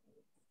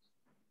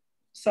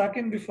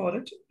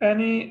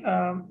 any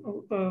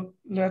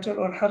letter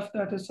or harf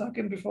that is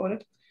sakin before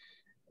it,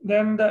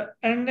 then the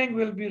ending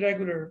will be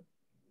regular.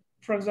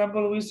 For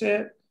example, we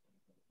say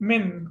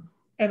min,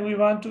 and we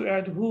want to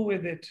add hu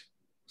with it.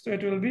 So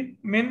it will be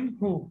min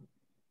hu.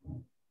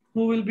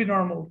 Hu will be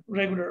normal,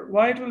 regular.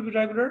 Why it will be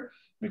regular?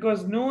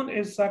 Because noon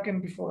is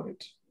sakin before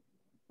it,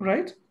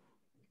 right?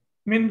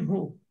 Min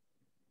hu.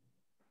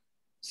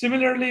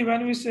 Similarly,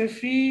 when we say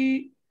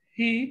fi,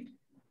 he,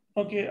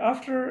 okay,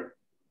 after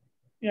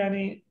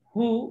yani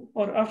hu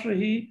or after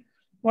he,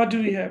 what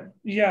do we have?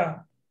 Ya,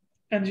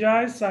 and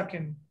ya is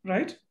sakin,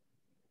 right?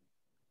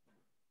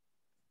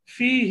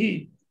 Fi,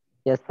 he.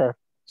 Yes, sir.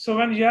 So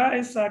when ya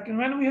is sakin,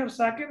 when we have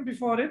sakin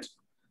before it,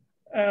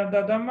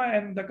 the dhamma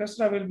and the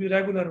kasra will be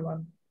regular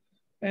one,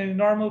 and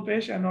normal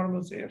pesh and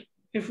normal seir,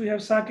 if we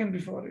have sakin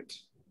before it.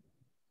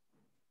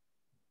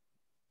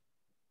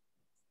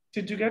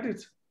 Did you get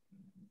it?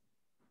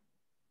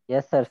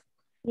 Yes, sir.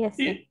 Yes,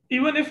 sir.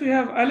 Even if we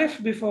have alif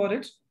before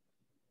it,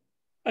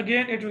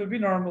 again, it will be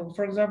normal.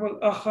 For example,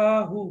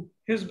 akhahu,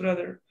 his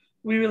brother.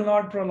 We will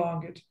not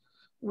prolong it.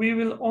 We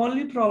will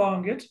only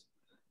prolong it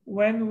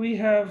when we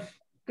have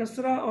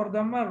kasra or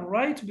dhamma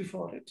right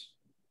before it.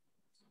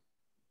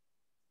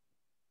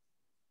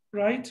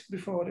 Right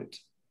before it.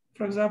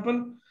 For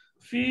example,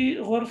 fi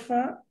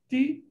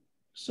ghurfati.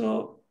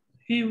 So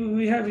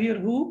we have here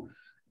who,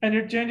 and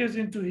it changes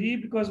into he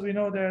because we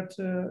know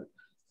that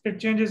it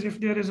changes if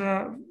there is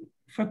a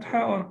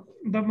fatha or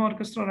dhamma or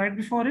kasra right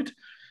before it.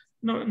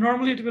 No,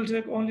 normally it will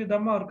take only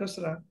dhamma or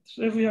kasra.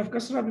 So if we have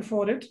kasra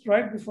before it,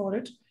 right before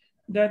it,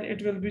 then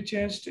it will be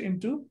changed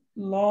into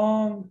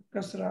long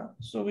kasra.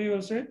 So we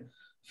will say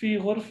fi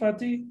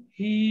ghurfati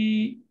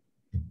he.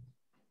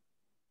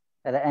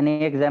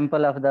 Any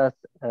example of the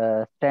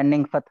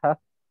standing fatha?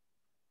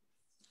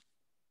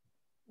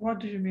 What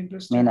do you mean?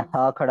 Mean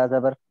ha khada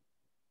zabar.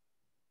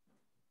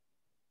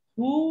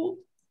 Who?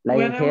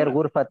 Like here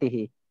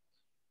ghurfatihi.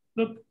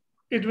 Look,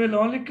 it will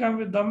only come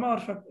with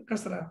dhamma or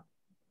kasra.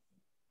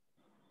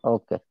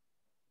 Okay.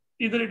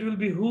 Either it will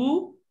be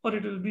who or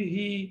it will be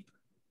he.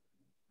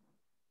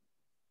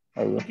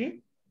 Okay.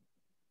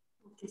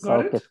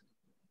 Got it?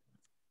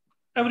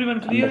 Everyone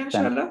clear,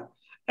 inshallah?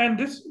 And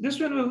this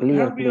one will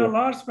help you a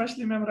lot,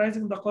 especially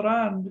memorizing the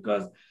Quran,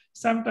 because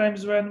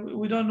sometimes when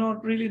we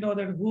don't really know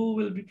that who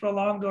will be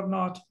prolonged or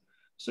not.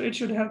 So it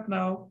should help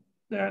now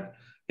that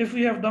if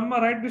we have dhamma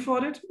right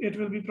before it, it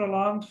will be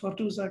prolonged for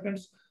 2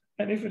 seconds.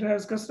 And if it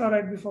has kasra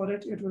right before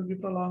it, it will be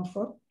prolonged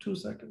for 2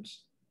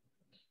 seconds.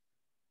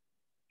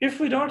 If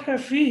we don't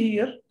have fi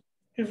here,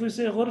 if we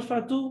say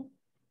ghurfatu,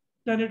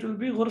 then it will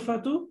be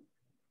ghurfatu.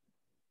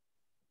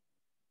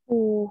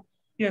 Who?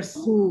 Yes.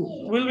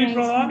 Will we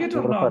prolong it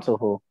or not?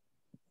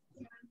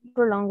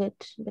 Prolong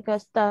it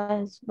because that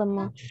is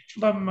dhamma.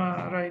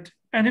 Dhamma, right.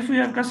 And if we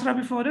have kasra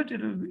before it,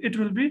 it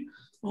will be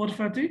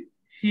ghurfati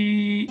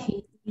he.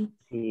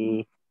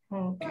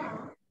 Okay.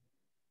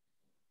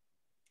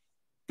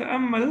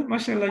 تأمل,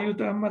 mashallah, you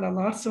تأمل a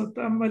lot. So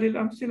تأمل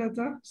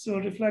الأمثلة. So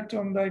reflect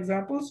on the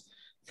examples.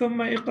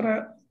 ثم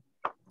اقرأ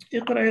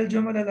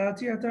الجمل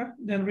الآتية.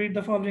 Then read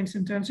the following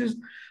sentences.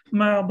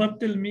 مع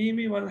ضبط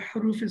الميم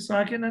والحروف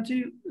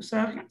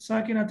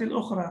الساكنة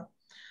الأخرى.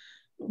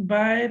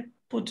 By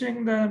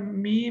putting the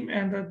meme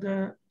and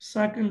the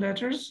sakin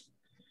letters,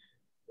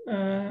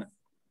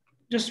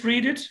 just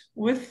read it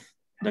with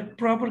the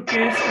proper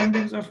case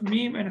endings of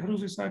meme and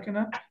huruf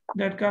sakina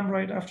that come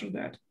right after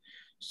that.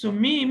 So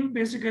meme,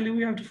 basically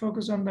we have to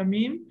focus on the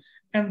meme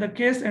and the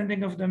case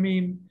ending of the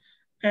meme.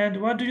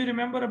 And what do you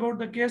remember about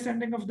the case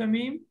ending of the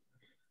meme?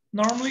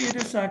 Normally it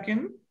is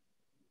sakin.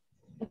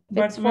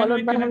 But when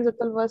we connect,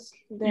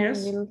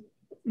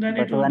 then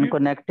it will when be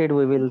connected,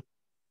 we will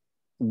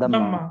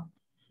dhamma.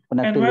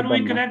 And when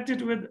we connect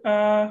it with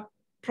a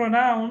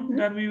pronoun,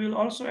 then we will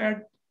also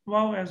add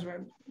waw as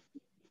well.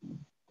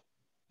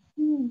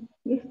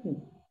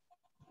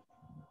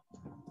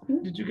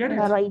 Did you get it?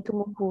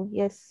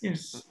 Yes.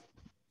 Yes.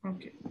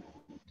 Okay.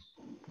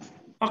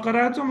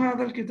 أقرأتم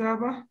هذا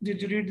الكتاب?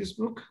 Did you read this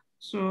book?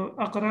 So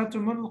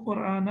أقرأتم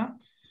القرآن.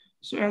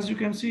 So as you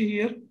can see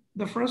here,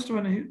 the first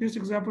one, this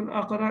example,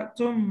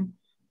 أقرأتم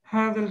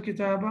هذا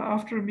الكتاب.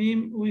 After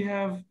meme, we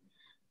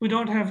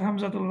don't have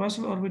Hamzat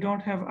al-Wasl or we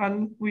don't have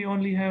al, we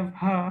only have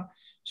ha.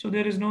 So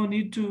there is no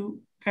need to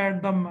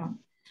add dhamma.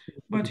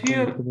 But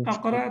here,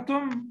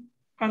 أقرأتم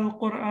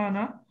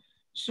القرآن.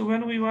 So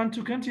when we want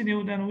to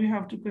continue, then we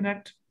have to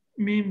connect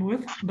meme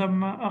with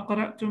dhamma.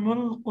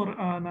 أقرأتم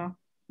القرآن.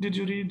 Did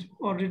you read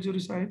or did you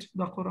recite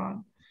the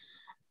Quran?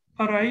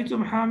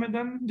 أرأيتم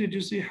حامدا. Did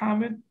you see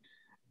Hamid?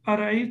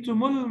 أرأيتم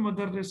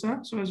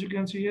المدرسة. So as you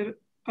can see here,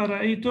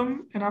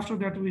 أرأيتم, and after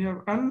that we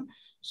have al.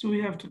 So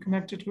we have to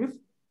connect it with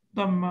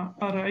Dhamma.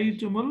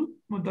 Ara'aytumul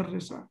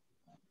mudarrisa.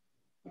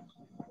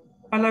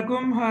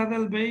 Alakum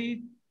hadal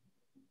bayt.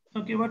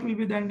 Okay, what will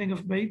be the ending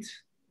of bayt?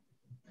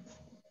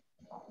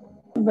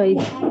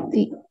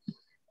 Bayti.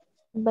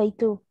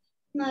 Baytu.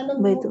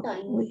 Baytu.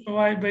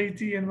 Why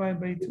bayti and why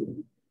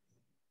baytu?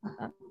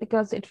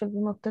 Because it will be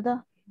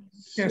mubtada.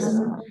 Yes.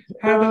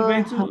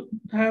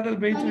 Hadal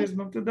baytu is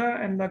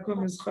mubtada and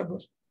lakum is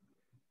khabar.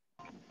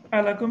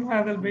 Alakum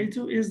hadal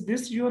baytu, is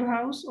this your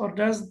house or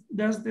does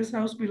this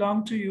house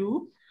belong to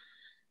you?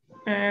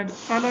 And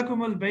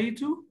alakum al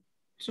baytu,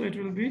 so it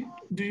will be,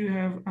 do you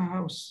have a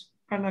house?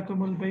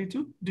 Alakum al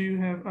baytu, do you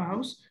have a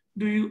house?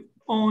 Do you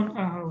own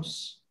a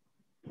house?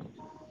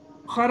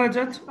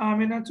 Kharajat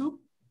Aminatu,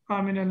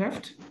 Amina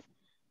left.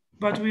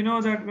 But we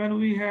know that when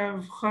we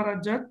have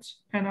kharajat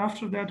and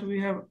after that we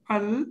have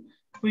al,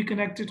 we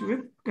connect it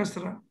with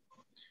kasra.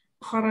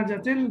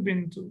 Kharajatil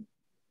bintu.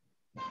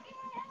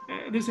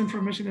 This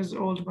information is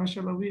old,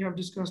 mashallah. We have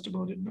discussed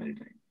about it many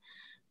times.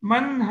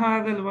 Man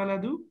hadal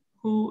waladu,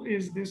 who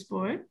is this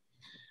boy?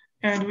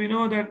 And we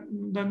know that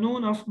the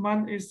noon of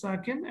man is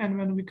sakin, and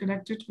when we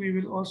connect it, we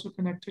will also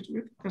connect it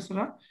with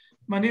kasra.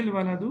 Manil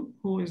waladu,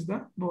 who is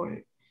the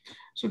boy?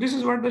 So this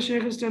is what the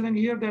Shaykh is telling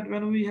here, that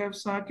when we have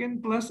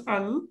sakin plus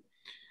al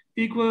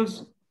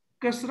equals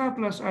kasra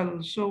plus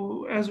al.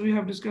 So as we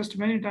have discussed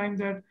many times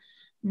that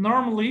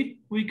normally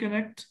we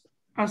connect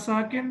a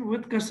sakin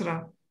with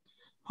kasra.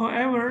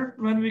 However,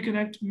 when we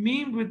connect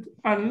meme with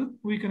al,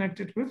 we connect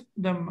it with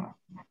dhamma.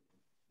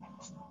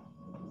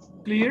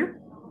 Clear?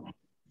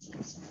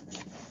 Yes.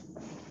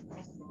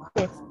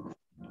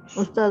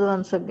 Ustad,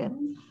 once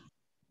again.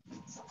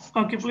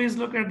 Okay, please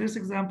look at this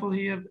example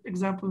here,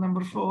 example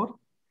number 4.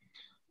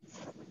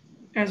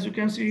 As you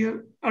can see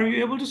here, are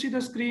you able to see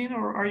the screen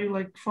or are you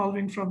like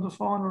following from the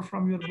phone or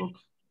from your book?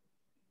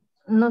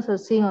 No, sir,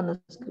 see on the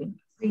screen.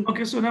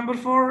 Okay, so number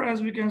 4,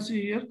 as we can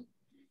see here,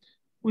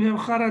 we have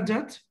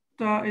kharajat,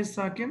 ta is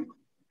sakin,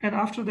 and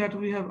after that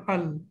we have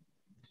al.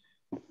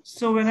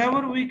 So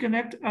whenever we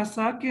connect a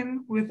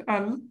sakin with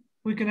al,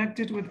 we connect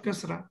it with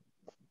kasra.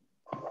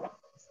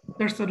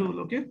 That's the rule,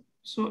 okay?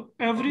 So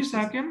every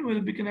sakin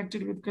will be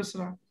connected with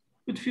kasra,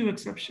 with few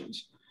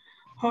exceptions.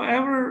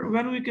 However,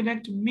 when we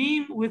connect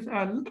meme with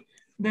al,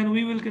 then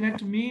we will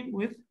connect meme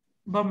with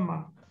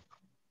dhamma.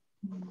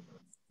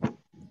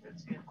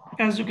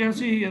 As you can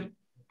see here,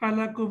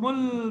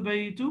 alakumul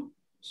baytu.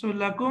 So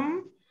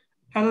lakum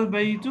al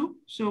baytu.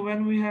 So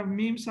when we have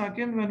meme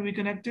sakin, when we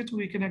connect it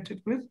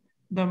with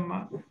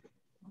dhamma.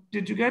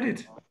 Did you get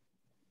it?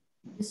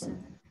 Yes, sir.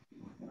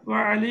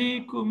 Wa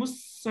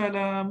alaykumus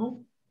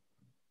salamu.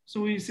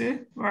 So we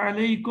say wa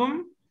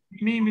alaykum,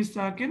 meme is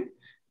sakin.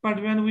 But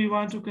when we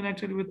want to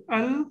connect it with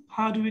al,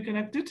 how do we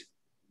connect it?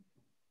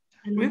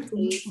 With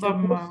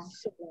dhamma.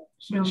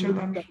 So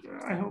inshallah,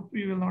 I hope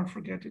you will not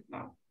forget it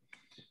now.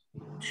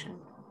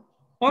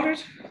 All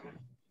right.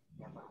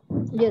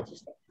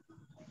 Yes.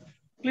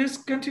 Please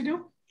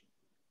continue.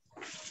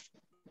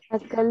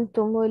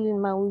 Akaltumul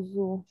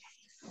mawza.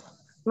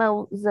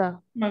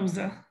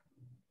 Mawza.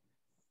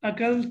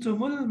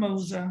 Akaltumul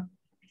mawza.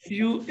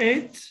 You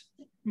ate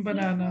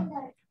banana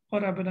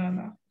or a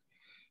banana.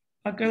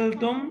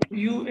 Akaltum,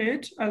 you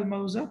ate al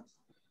mawza,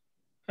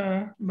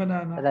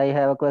 banana. Sir, I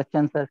have a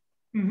question, sir.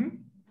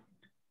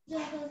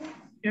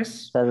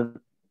 Yes. Sir,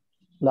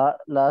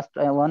 last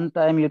one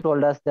time you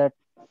told us that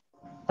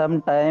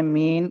sometime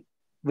mean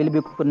will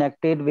be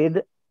connected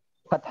with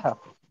fatha.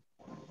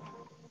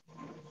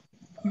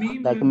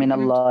 Meme like will be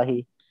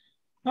minallahi.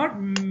 Not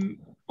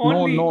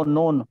only. No,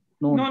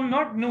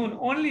 not noon.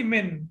 Only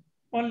min.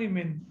 Only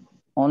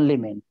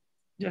min.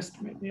 Just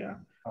min. Yeah.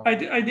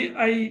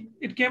 Okay.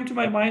 It came to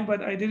my mind,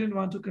 but I didn't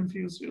want to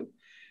confuse you.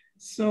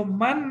 So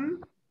man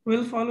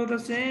will follow the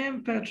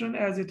same pattern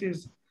as it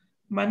is.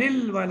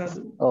 Manil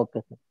waladu.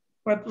 Okay, sir.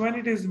 But when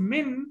it is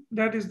min,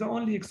 that is the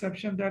only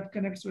exception that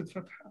connects with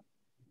fatha.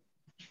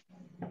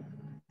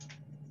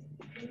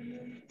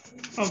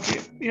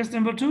 Okay. Yes,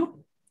 number 2.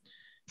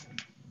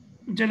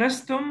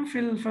 Jalastum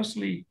fil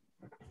fasli.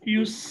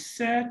 You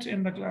sat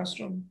in the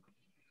classroom.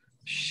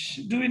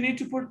 Do we need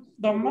to put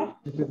dhamma?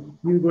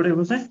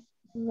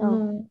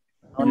 No.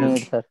 No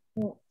need, sir.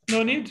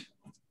 No need?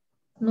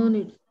 No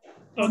need.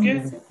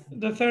 Okay.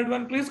 The third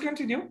one, please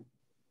continue.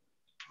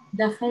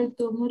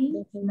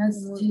 Dakhaltumul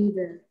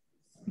masjida.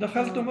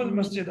 Dakhaltumul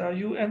masjida.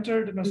 You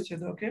entered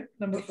masjid. Okay.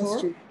 Number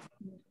 4.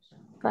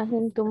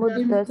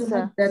 Fahimtumud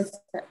darsa.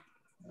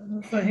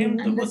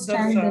 Fahimtumud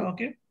darsa.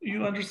 Okay.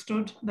 You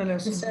understood the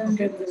lesson.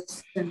 Okay.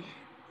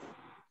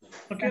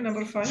 Okay.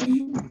 Number 5.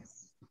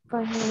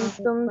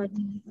 Fahimtum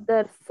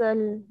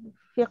darsal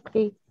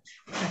fiqhi.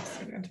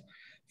 Excellent.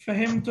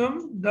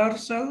 Fahimtum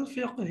darsal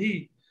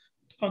fiqhi.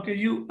 Okay.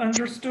 You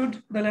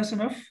understood the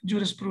lesson of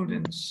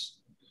jurisprudence.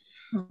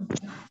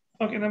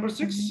 Okay. Number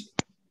 6.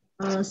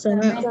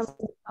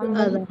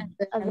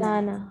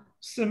 Adana.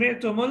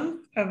 Sami'tumul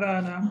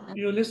adana.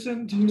 You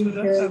listened to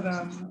the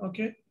adhan.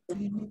 Okay.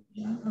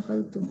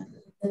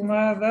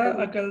 Mada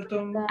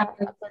akaltum.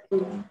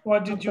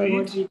 What did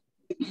you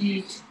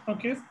eat?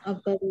 Okay.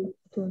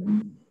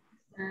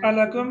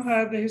 Alakum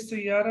hadhihi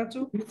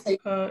sayyaratu.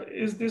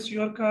 Is this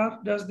your car?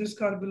 Does this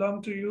car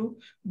belong to you?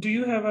 Do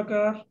you have a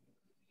car?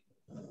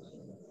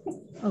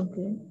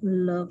 Okay.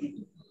 Love.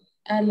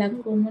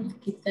 Alakumul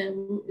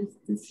kitabu. Is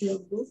this your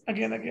book?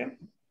 Again.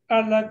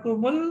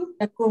 Alakumul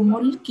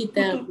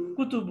Kitabu.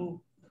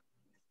 kutubu.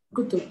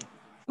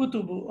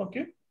 Kutubu.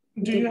 Okay.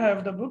 Do you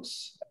have the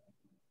books?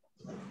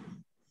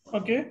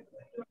 Okay.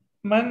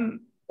 Man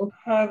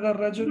hadha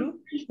rajulu?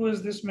 Who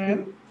is this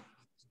man?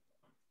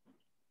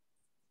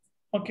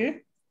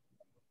 Okay.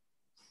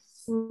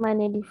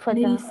 Manil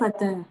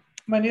Fata.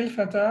 Manil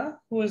Fata.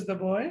 Who is the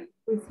boy?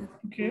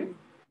 Okay.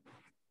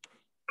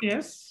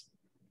 Yes.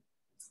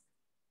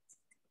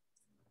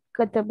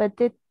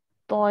 كتبت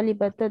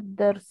الطالبة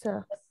الدرس.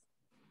 Yes.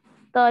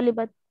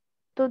 كتبت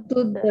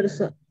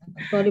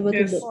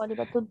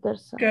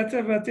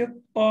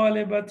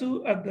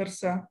الطالبة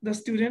الدرس. The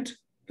student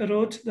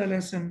wrote the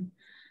lesson.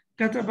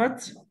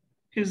 كتبت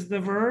is the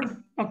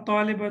verb.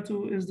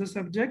 الطالبة is the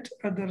subject.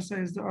 الدرس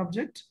is the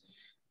object.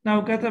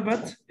 Now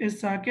كتبت is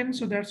sakin,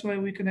 so that's why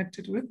we connect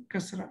it with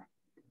kasra.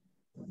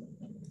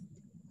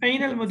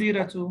 أين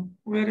المديرة?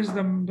 Where is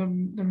the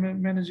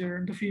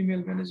manager, the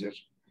female manager?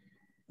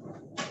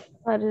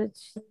 خرجت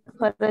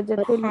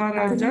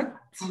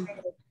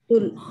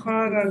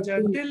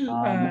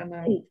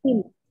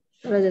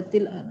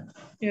الآن.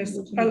 Yes,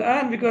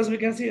 الآن, because we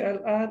can see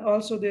الآن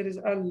also there is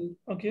al.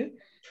 Okay,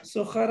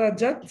 so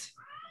خرجت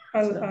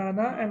الآن,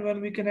 and when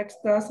we connect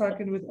the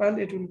sakin with al,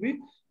 it will be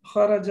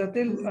خرجت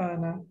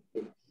الآن.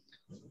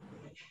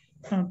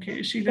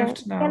 Okay, she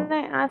left now. Can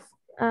I ask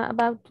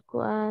about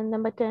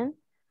number 10?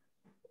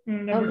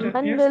 Number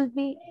 10, yes.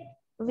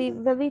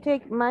 Will we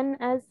take man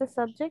as the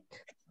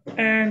subject?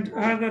 And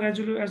هذا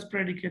رجل as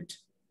predicate.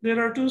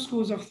 There are two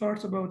schools of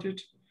thoughts about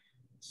it.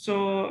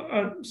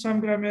 So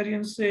some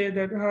grammarians say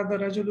that هذا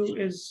رجل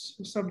is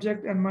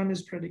subject and man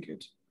is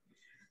predicate.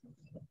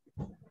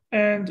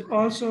 And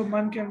also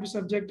man can be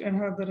subject and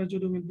هذا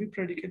رجل will be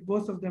predicate.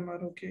 Both of them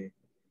are okay,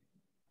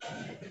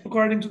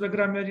 according to the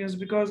grammarians,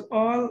 because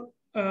all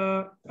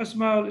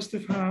asma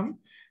al-istifham,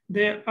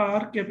 they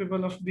are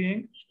capable of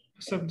being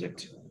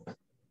subject.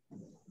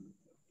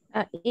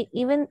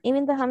 Even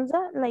the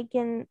Hamza, like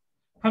in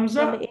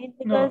Hamza? 8,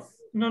 because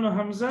no,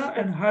 Hamza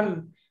and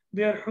Hal,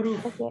 they are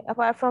huruf. Okay,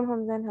 apart from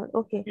Hamza and Hal.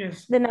 Okay.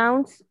 Yes. The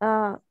nouns,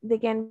 they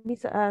can be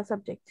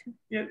subject.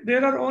 Yeah,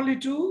 there are only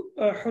two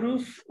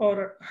huruf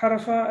or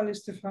harafa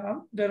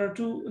al-istifham. There are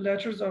two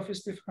letters of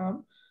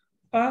istifham,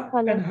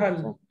 and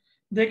Hal.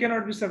 They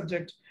cannot be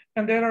subject.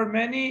 And there are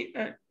many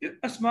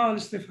asma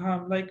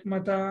al-istifham, like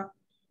mata,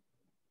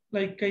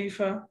 like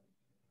kaifa,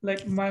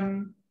 like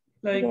man,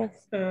 like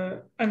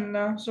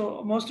anna.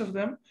 So most of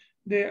them,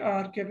 they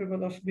are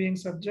capable of being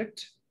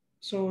subject.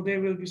 So they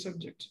will be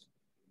subject.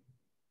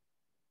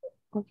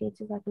 Okay,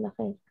 jazakallah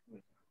khair.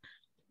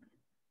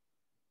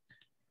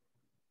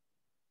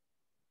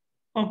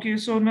 Okay,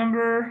 so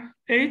number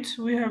 8,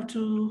 we have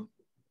to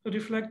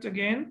reflect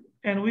again.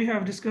 And we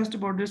have discussed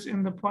about this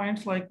in the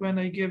points, like when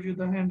I gave you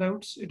the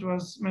handouts, it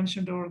was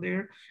mentioned over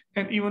there.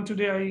 And even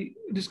today we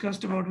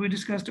discussed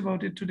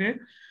about it today.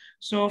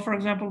 So for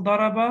example,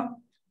 daraba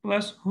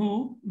plus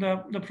who,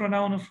 the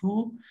pronoun of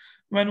who,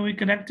 when we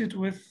connect it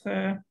with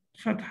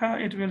fatha,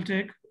 it will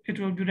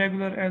be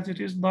regular as it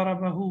is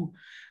darabahu.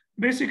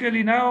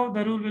 Basically now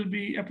the rule will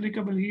be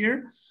applicable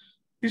here.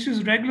 This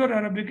is regular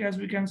Arabic as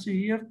we can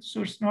see here.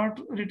 So it's not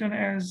written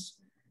as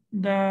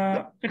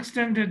the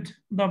extended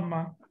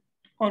dhamma,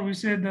 or we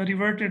say the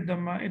reverted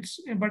dhamma.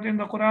 But in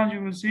the Quran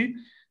you will see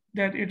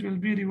that it will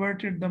be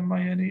reverted dhamma,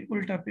 yani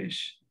ulta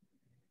pesh.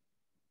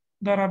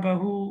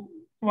 Darabahu.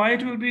 Why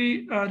it will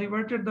be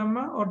reverted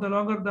dhamma or the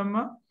longer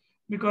dhamma?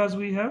 Because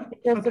we have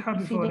fatha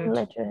before it.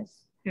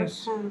 Letters.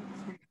 Yes.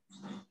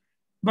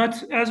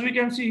 But as we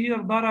can see here,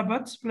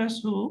 darabat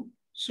plus who.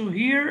 So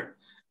here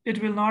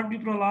it will not be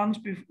prolonged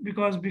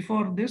because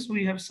before this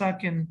we have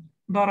sakin.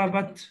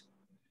 Darabat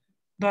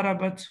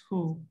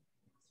who.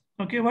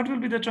 Okay, what will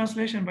be the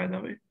translation, by the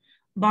way?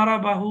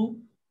 Darabahu.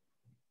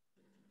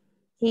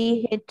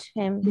 He hit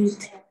him.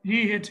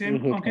 He hit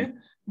him. Okay.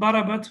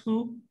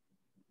 Darabathu.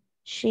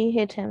 She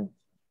hit him.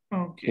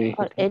 Okay.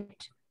 Or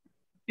it.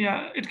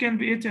 Yeah, it can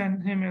be it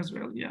and him as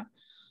well. Yeah.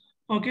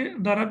 Okay.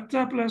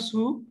 Darabta plus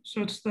who.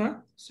 So it's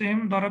the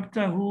same.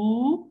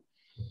 Darabtahu.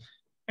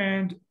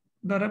 And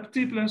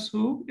darabti plus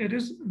who. It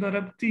is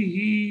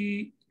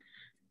darabtihi.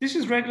 This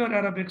is regular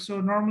Arabic. So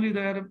normally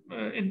the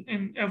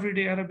in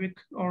everyday Arabic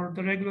or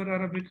the regular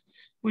Arabic,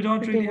 we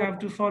don't really have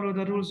to follow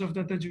the rules of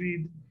the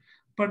tajweed.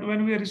 But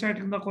when we are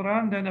reciting the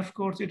Quran, then of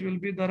course it will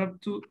be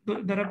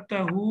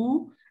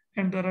darabtahu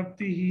and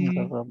darabtihi.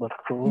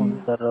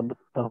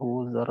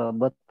 Darabtahu,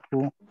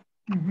 zarabathu.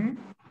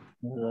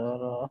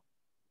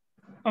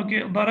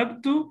 Okay,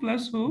 darabtu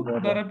plus who?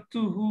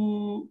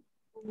 Darabtuhu.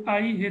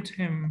 I hit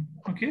him.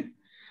 Okay.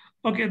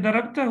 Okay,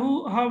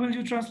 darabtahu, how will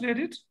you translate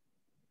it?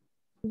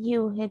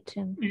 You hit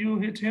him. You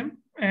hit him.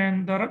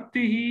 And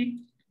darabtihi.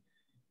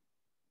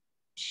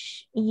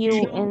 You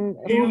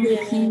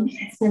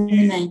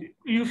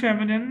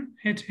feminine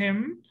hit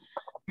him.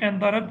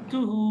 And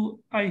darabtuhu,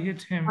 I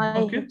hit him.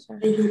 Okay.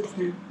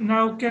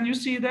 Now, can you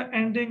see the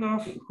ending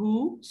of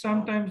who?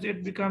 Sometimes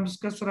it becomes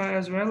kasra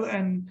as well.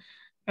 And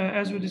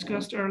as we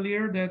discussed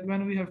earlier, that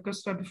when we have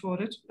kasra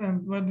before it,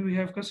 and when we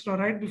have kasra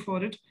right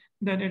before it,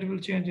 then it will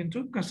change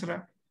into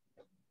kasra.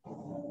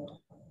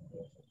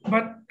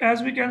 But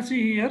as we can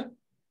see here,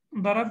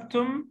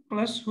 darabtum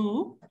plus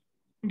who,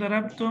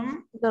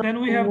 darabtum, then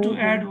we have to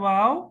add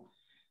wow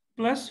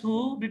plus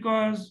who,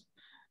 because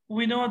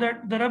we know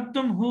that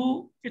darabtum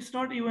who, it's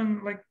not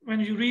even like when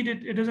you read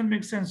it, it doesn't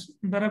make sense.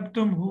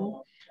 Darabtum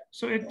who,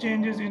 so it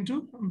changes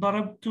into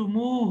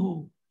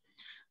darabtumuhu.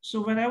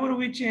 So whenever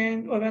we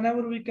change or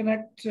whenever we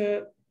connect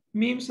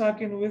mim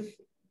sakin with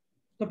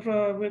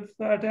the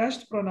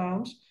attached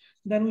pronouns,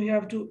 then we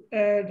have to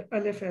add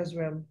alif as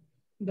well.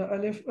 The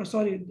alif,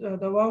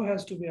 the waw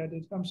has to be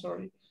added. I'm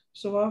sorry.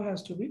 So waw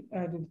has to be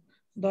added.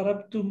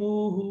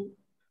 Darabtumuhu,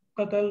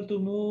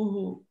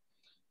 qataltumuhu,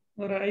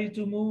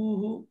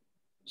 ra'aytumuhu.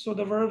 So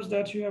the verbs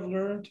that you have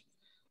learned,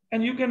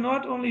 and you can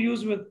not only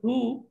use with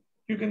who,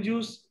 you can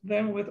use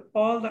them with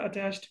all the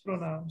attached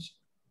pronouns.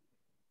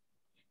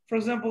 For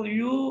example,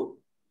 you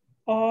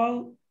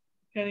all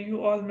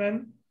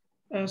men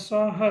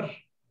saw her.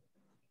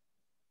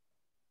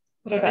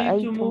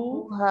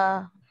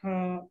 رأيتموها.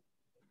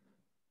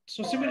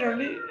 So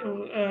similarly,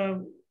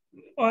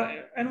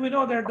 and we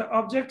know that the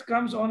object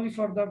comes only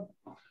for the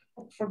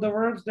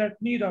verbs that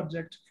need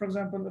object. For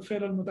example, the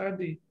fi'l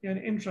al-muta'addi,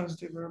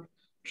 intransitive verb.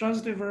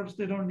 Transitive verbs,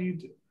 they don't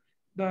need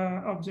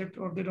the object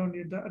or they don't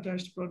need the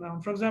attached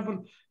pronoun. For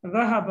example,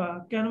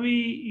 dhahaba, can we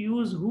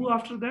use who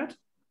after that?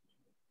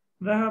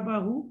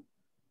 Dhahaba who?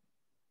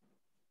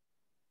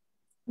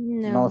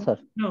 No, sir.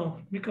 No,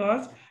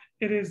 because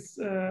it is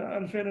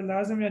al-fi'l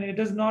al-lazim and it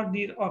does not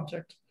need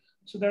object.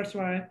 So that's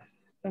why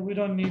we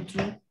don't need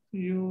to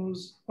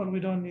use, or we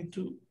don't need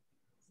to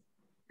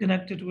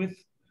connect it with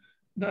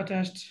the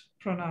attached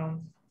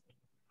pronoun.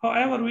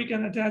 However, we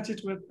can attach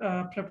it with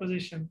a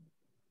preposition.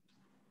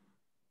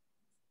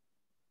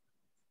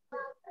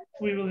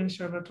 We will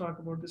inshallah talk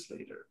about this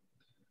later.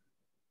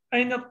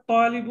 أين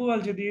الطالب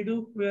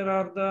الجديد?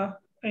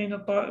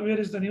 Where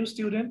is the new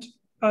student?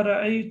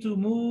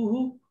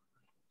 أرأيتموه?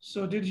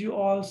 So did you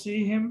all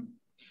see him?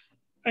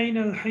 أين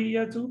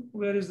الحية?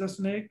 Where is the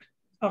snake?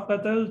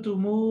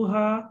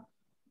 أقتلتموها?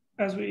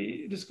 As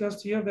we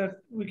discussed here,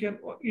 that we can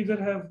either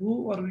have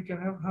who or we can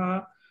have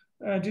ha.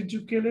 Did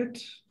you kill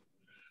it?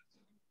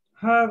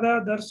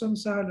 هذا درس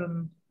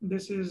سهل.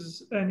 This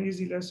is an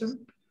easy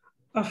lesson.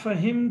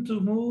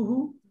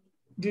 أفهمتموه?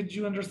 Did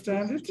you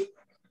understand it?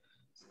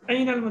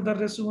 أين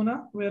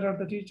المدرسون? Where are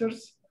the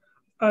teachers?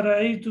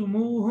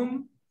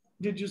 أرأيتموهم?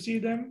 Did you see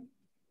them?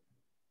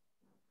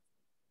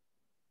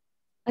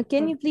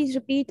 Can you please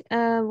repeat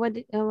what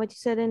you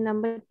said in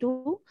number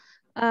 2?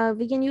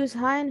 We can use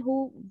ha and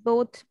who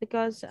both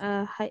because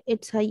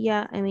it's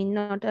hayya, I mean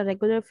not a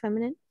regular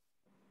feminine.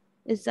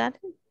 Is that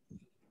it?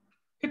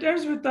 It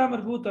ends with ta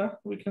marbuta,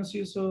 we can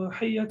see. So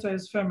hayyata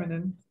is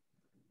feminine.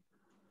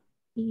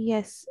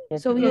 Yes.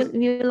 So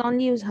we'll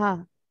only use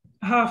ha.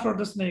 Ha for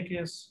the snake,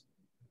 yes.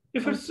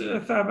 If it's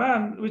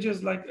thaban, which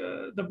is like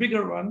the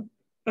bigger one,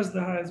 as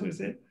the ha as we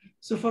say.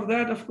 So for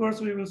that, of course,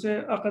 we will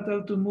say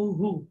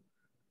aqataltumuhu.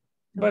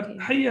 But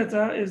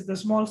hayyata is the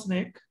small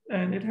snake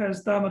and it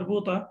has ta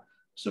marbuta.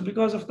 So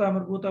because of ta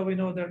marbuta, we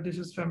know that this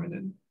is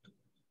feminine.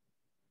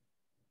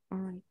 All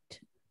right.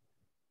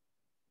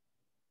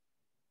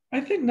 I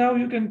think now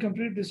you can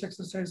complete this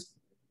exercise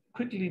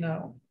quickly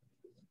now.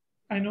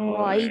 I know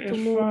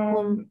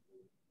Irfan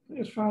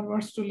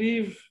wants to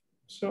leave,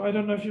 so I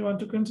don't know if you want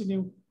to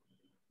continue.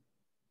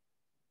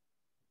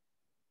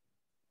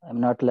 I'm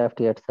not left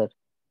yet, sir.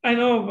 I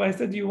know, but I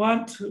said you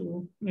want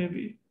to,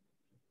 maybe.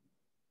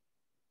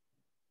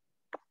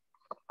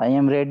 I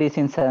am ready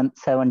since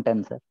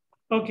 7:10, sir.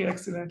 Okay,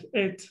 excellent.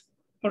 8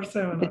 or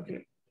 7,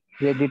 okay.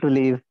 Ready to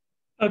leave.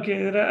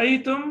 Okay,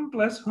 ra'aytum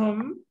plus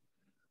hum.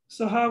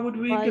 So how would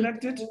we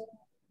connect it?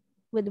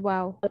 With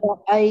wow. With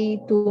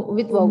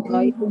wow.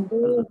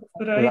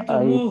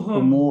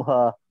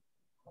 Ra'aytumuhum.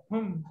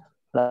 Hum.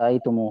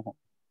 Ra'aytumuhu.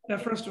 The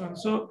first one.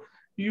 So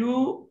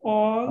you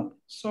all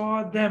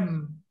saw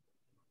them.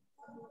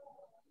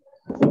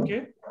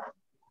 Okay.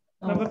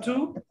 Number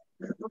 2.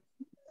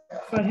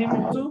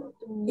 Fahimtu.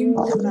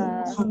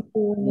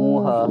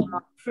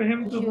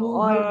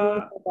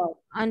 Fahimtumuha.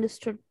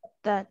 Understood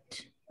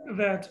that.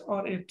 That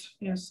or it,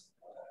 yes.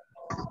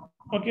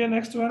 Okay,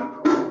 next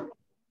one.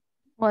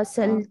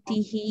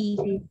 Wasaltihi.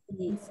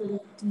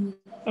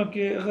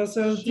 Okay,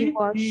 ghasalti.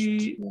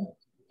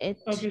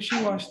 Okay,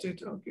 she washed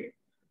it. Okay.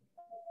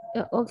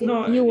 Okay.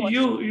 No,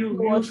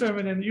 you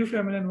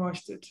feminine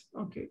washed it.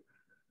 Okay.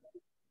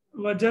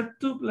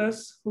 Wajadtu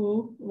plus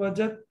who?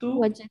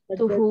 Wajadtuhu.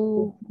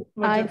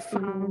 I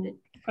found it.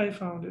 I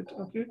found it.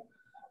 Okay.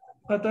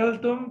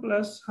 Qataltum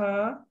plus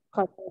ha.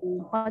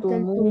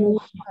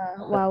 Qataltumuha.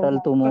 Wow.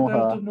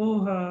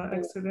 Qataltumuha.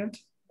 Excellent.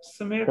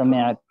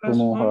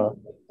 Sami'tumuha.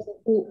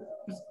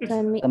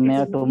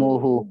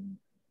 Sami'tumuhu.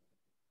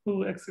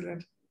 Who?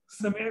 Excellent.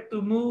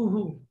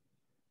 Sami'tumuhu.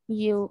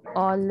 You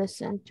all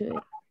listen to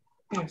it.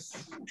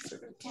 Yes.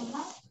 Excellent.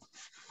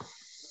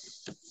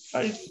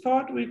 I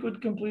thought we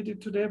could complete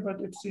it today, but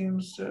it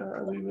seems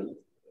we will.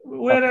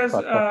 Whereas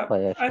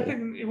I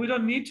think we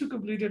don't need to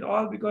complete it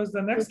all because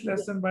the next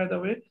lesson, by the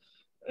way,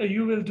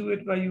 you will do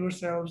it by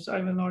yourselves. I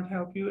will not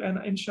help you. And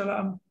inshallah,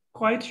 I'm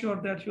quite sure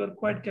that you are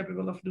quite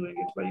capable of doing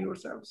it by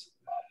yourselves.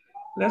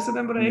 Lesson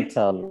number 8.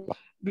 Inshallah.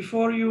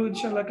 Before you,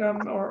 inshallah,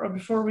 come or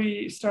before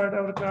we start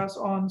our class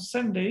on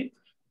Sunday,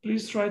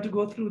 please try to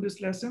go through this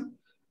lesson.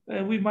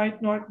 We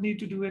might not need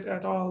to do it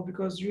at all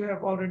because you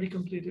have already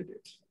completed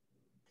it.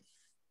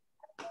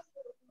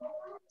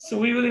 So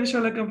we will,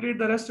 inshallah, complete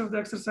the rest of the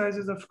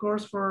exercises, of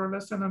course, for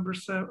lesson number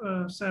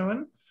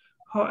 7.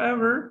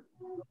 However,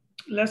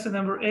 lesson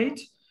number 8,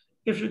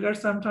 if you get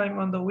some time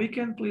on the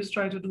weekend, please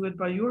try to do it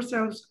by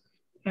yourselves.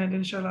 And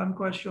inshallah, I'm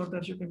quite sure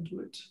that you can do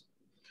it.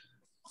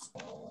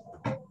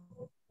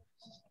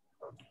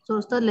 So,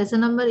 Ustad,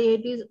 lesson number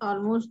 8 is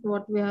almost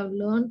what we have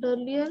learned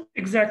earlier?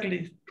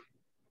 Exactly.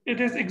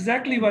 It is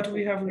exactly what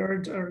we have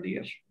learned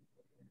earlier.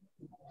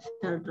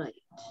 All right.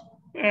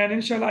 And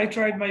inshallah, I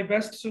tried my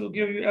best to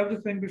give you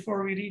everything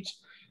before we reach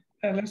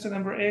lesson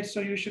number 8, so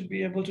you should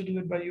be able to do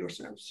it by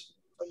yourselves.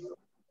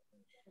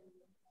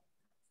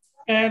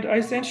 And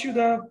I sent you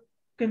the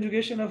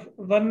conjugation of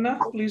dhanna.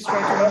 Please try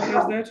to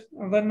memorize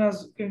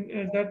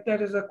that.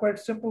 That is a quite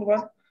simple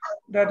one.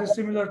 That is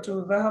similar to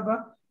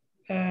dhahaba.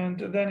 And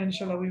then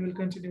inshallah, we will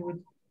continue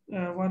with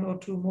 1 or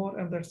 2 more,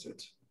 and that's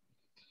it.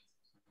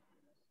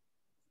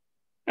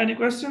 Any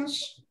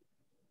questions?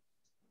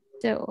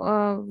 So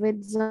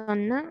with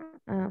zanna,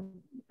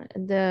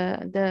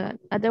 the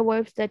other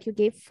verbs that you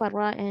gave,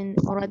 fara and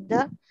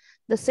radda,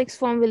 the 6th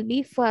form will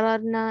be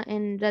fararna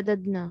and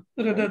radadna.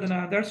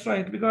 Radadna, that's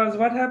right. Because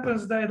what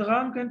happens, the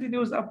idgham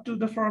continues up to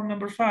the form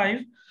number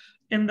 5.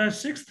 In the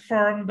 6th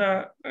form,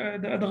 the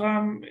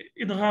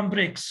idgham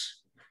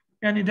breaks,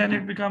 and then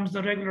it becomes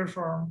the regular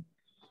form.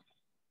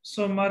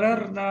 So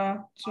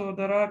mararna, so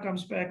the ra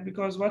comes back,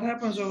 because what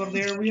happens over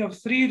there, we have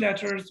 3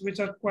 letters which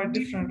are quite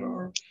different,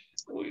 or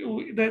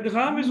the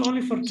idgham is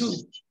only for 2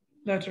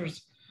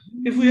 letters.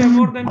 If we have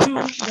more than 2,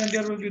 then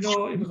there will be no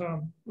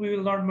idgham. We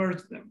will not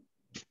merge them.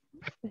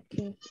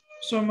 Okay.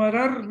 So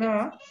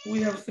mararna,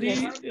 we have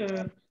 3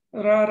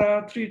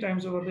 ra 3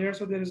 times over there,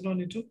 so there is no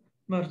need to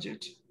merge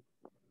it.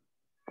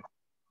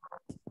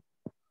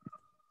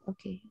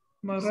 Okay.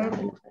 Marar,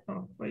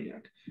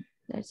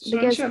 that's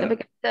so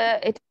because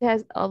it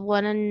has a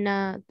one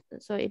and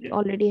so it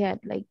already had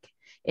like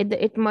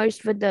it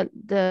merged with the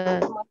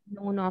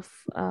noon of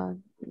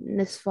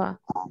niswa.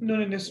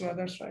 Noon niswa,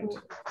 that's right.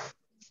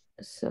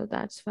 So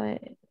that's why.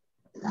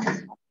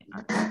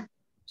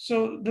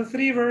 So the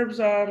 3 verbs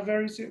are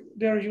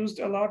they're used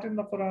a lot in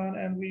the Quran,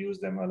 and we use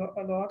them a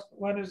lot.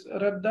 One is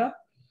radda.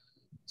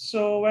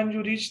 So when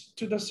you reach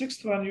to the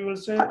 6th one, you will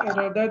say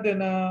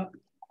radadna.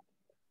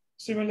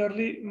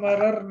 Similarly,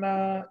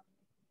 mararna.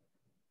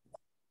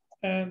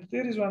 And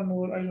there is one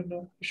more, I don't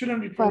know. It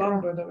shouldn't be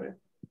prolonged, by the way.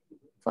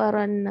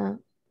 Faranna.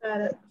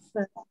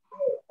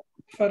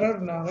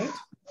 Fararna, right?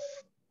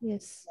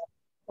 Yes.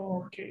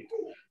 Okay.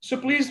 So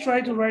please try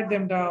to write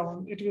them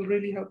down. It will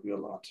really help you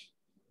a lot.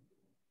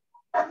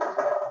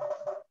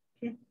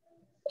 Okay.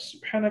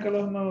 سبحانك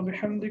اللهم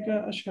وبحمدك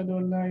أشهد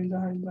أن لا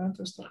إله إلا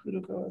أنت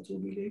أستغفرك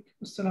وأتوب إليك.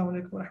 السلام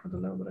عليكم ورحمة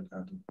الله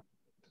وبركاته.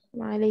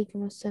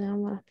 وعليكم السلام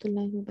ورحمة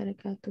الله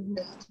وبركاته.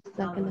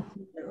 جزاك الله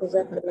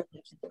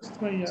خير.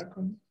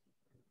 وإياكم.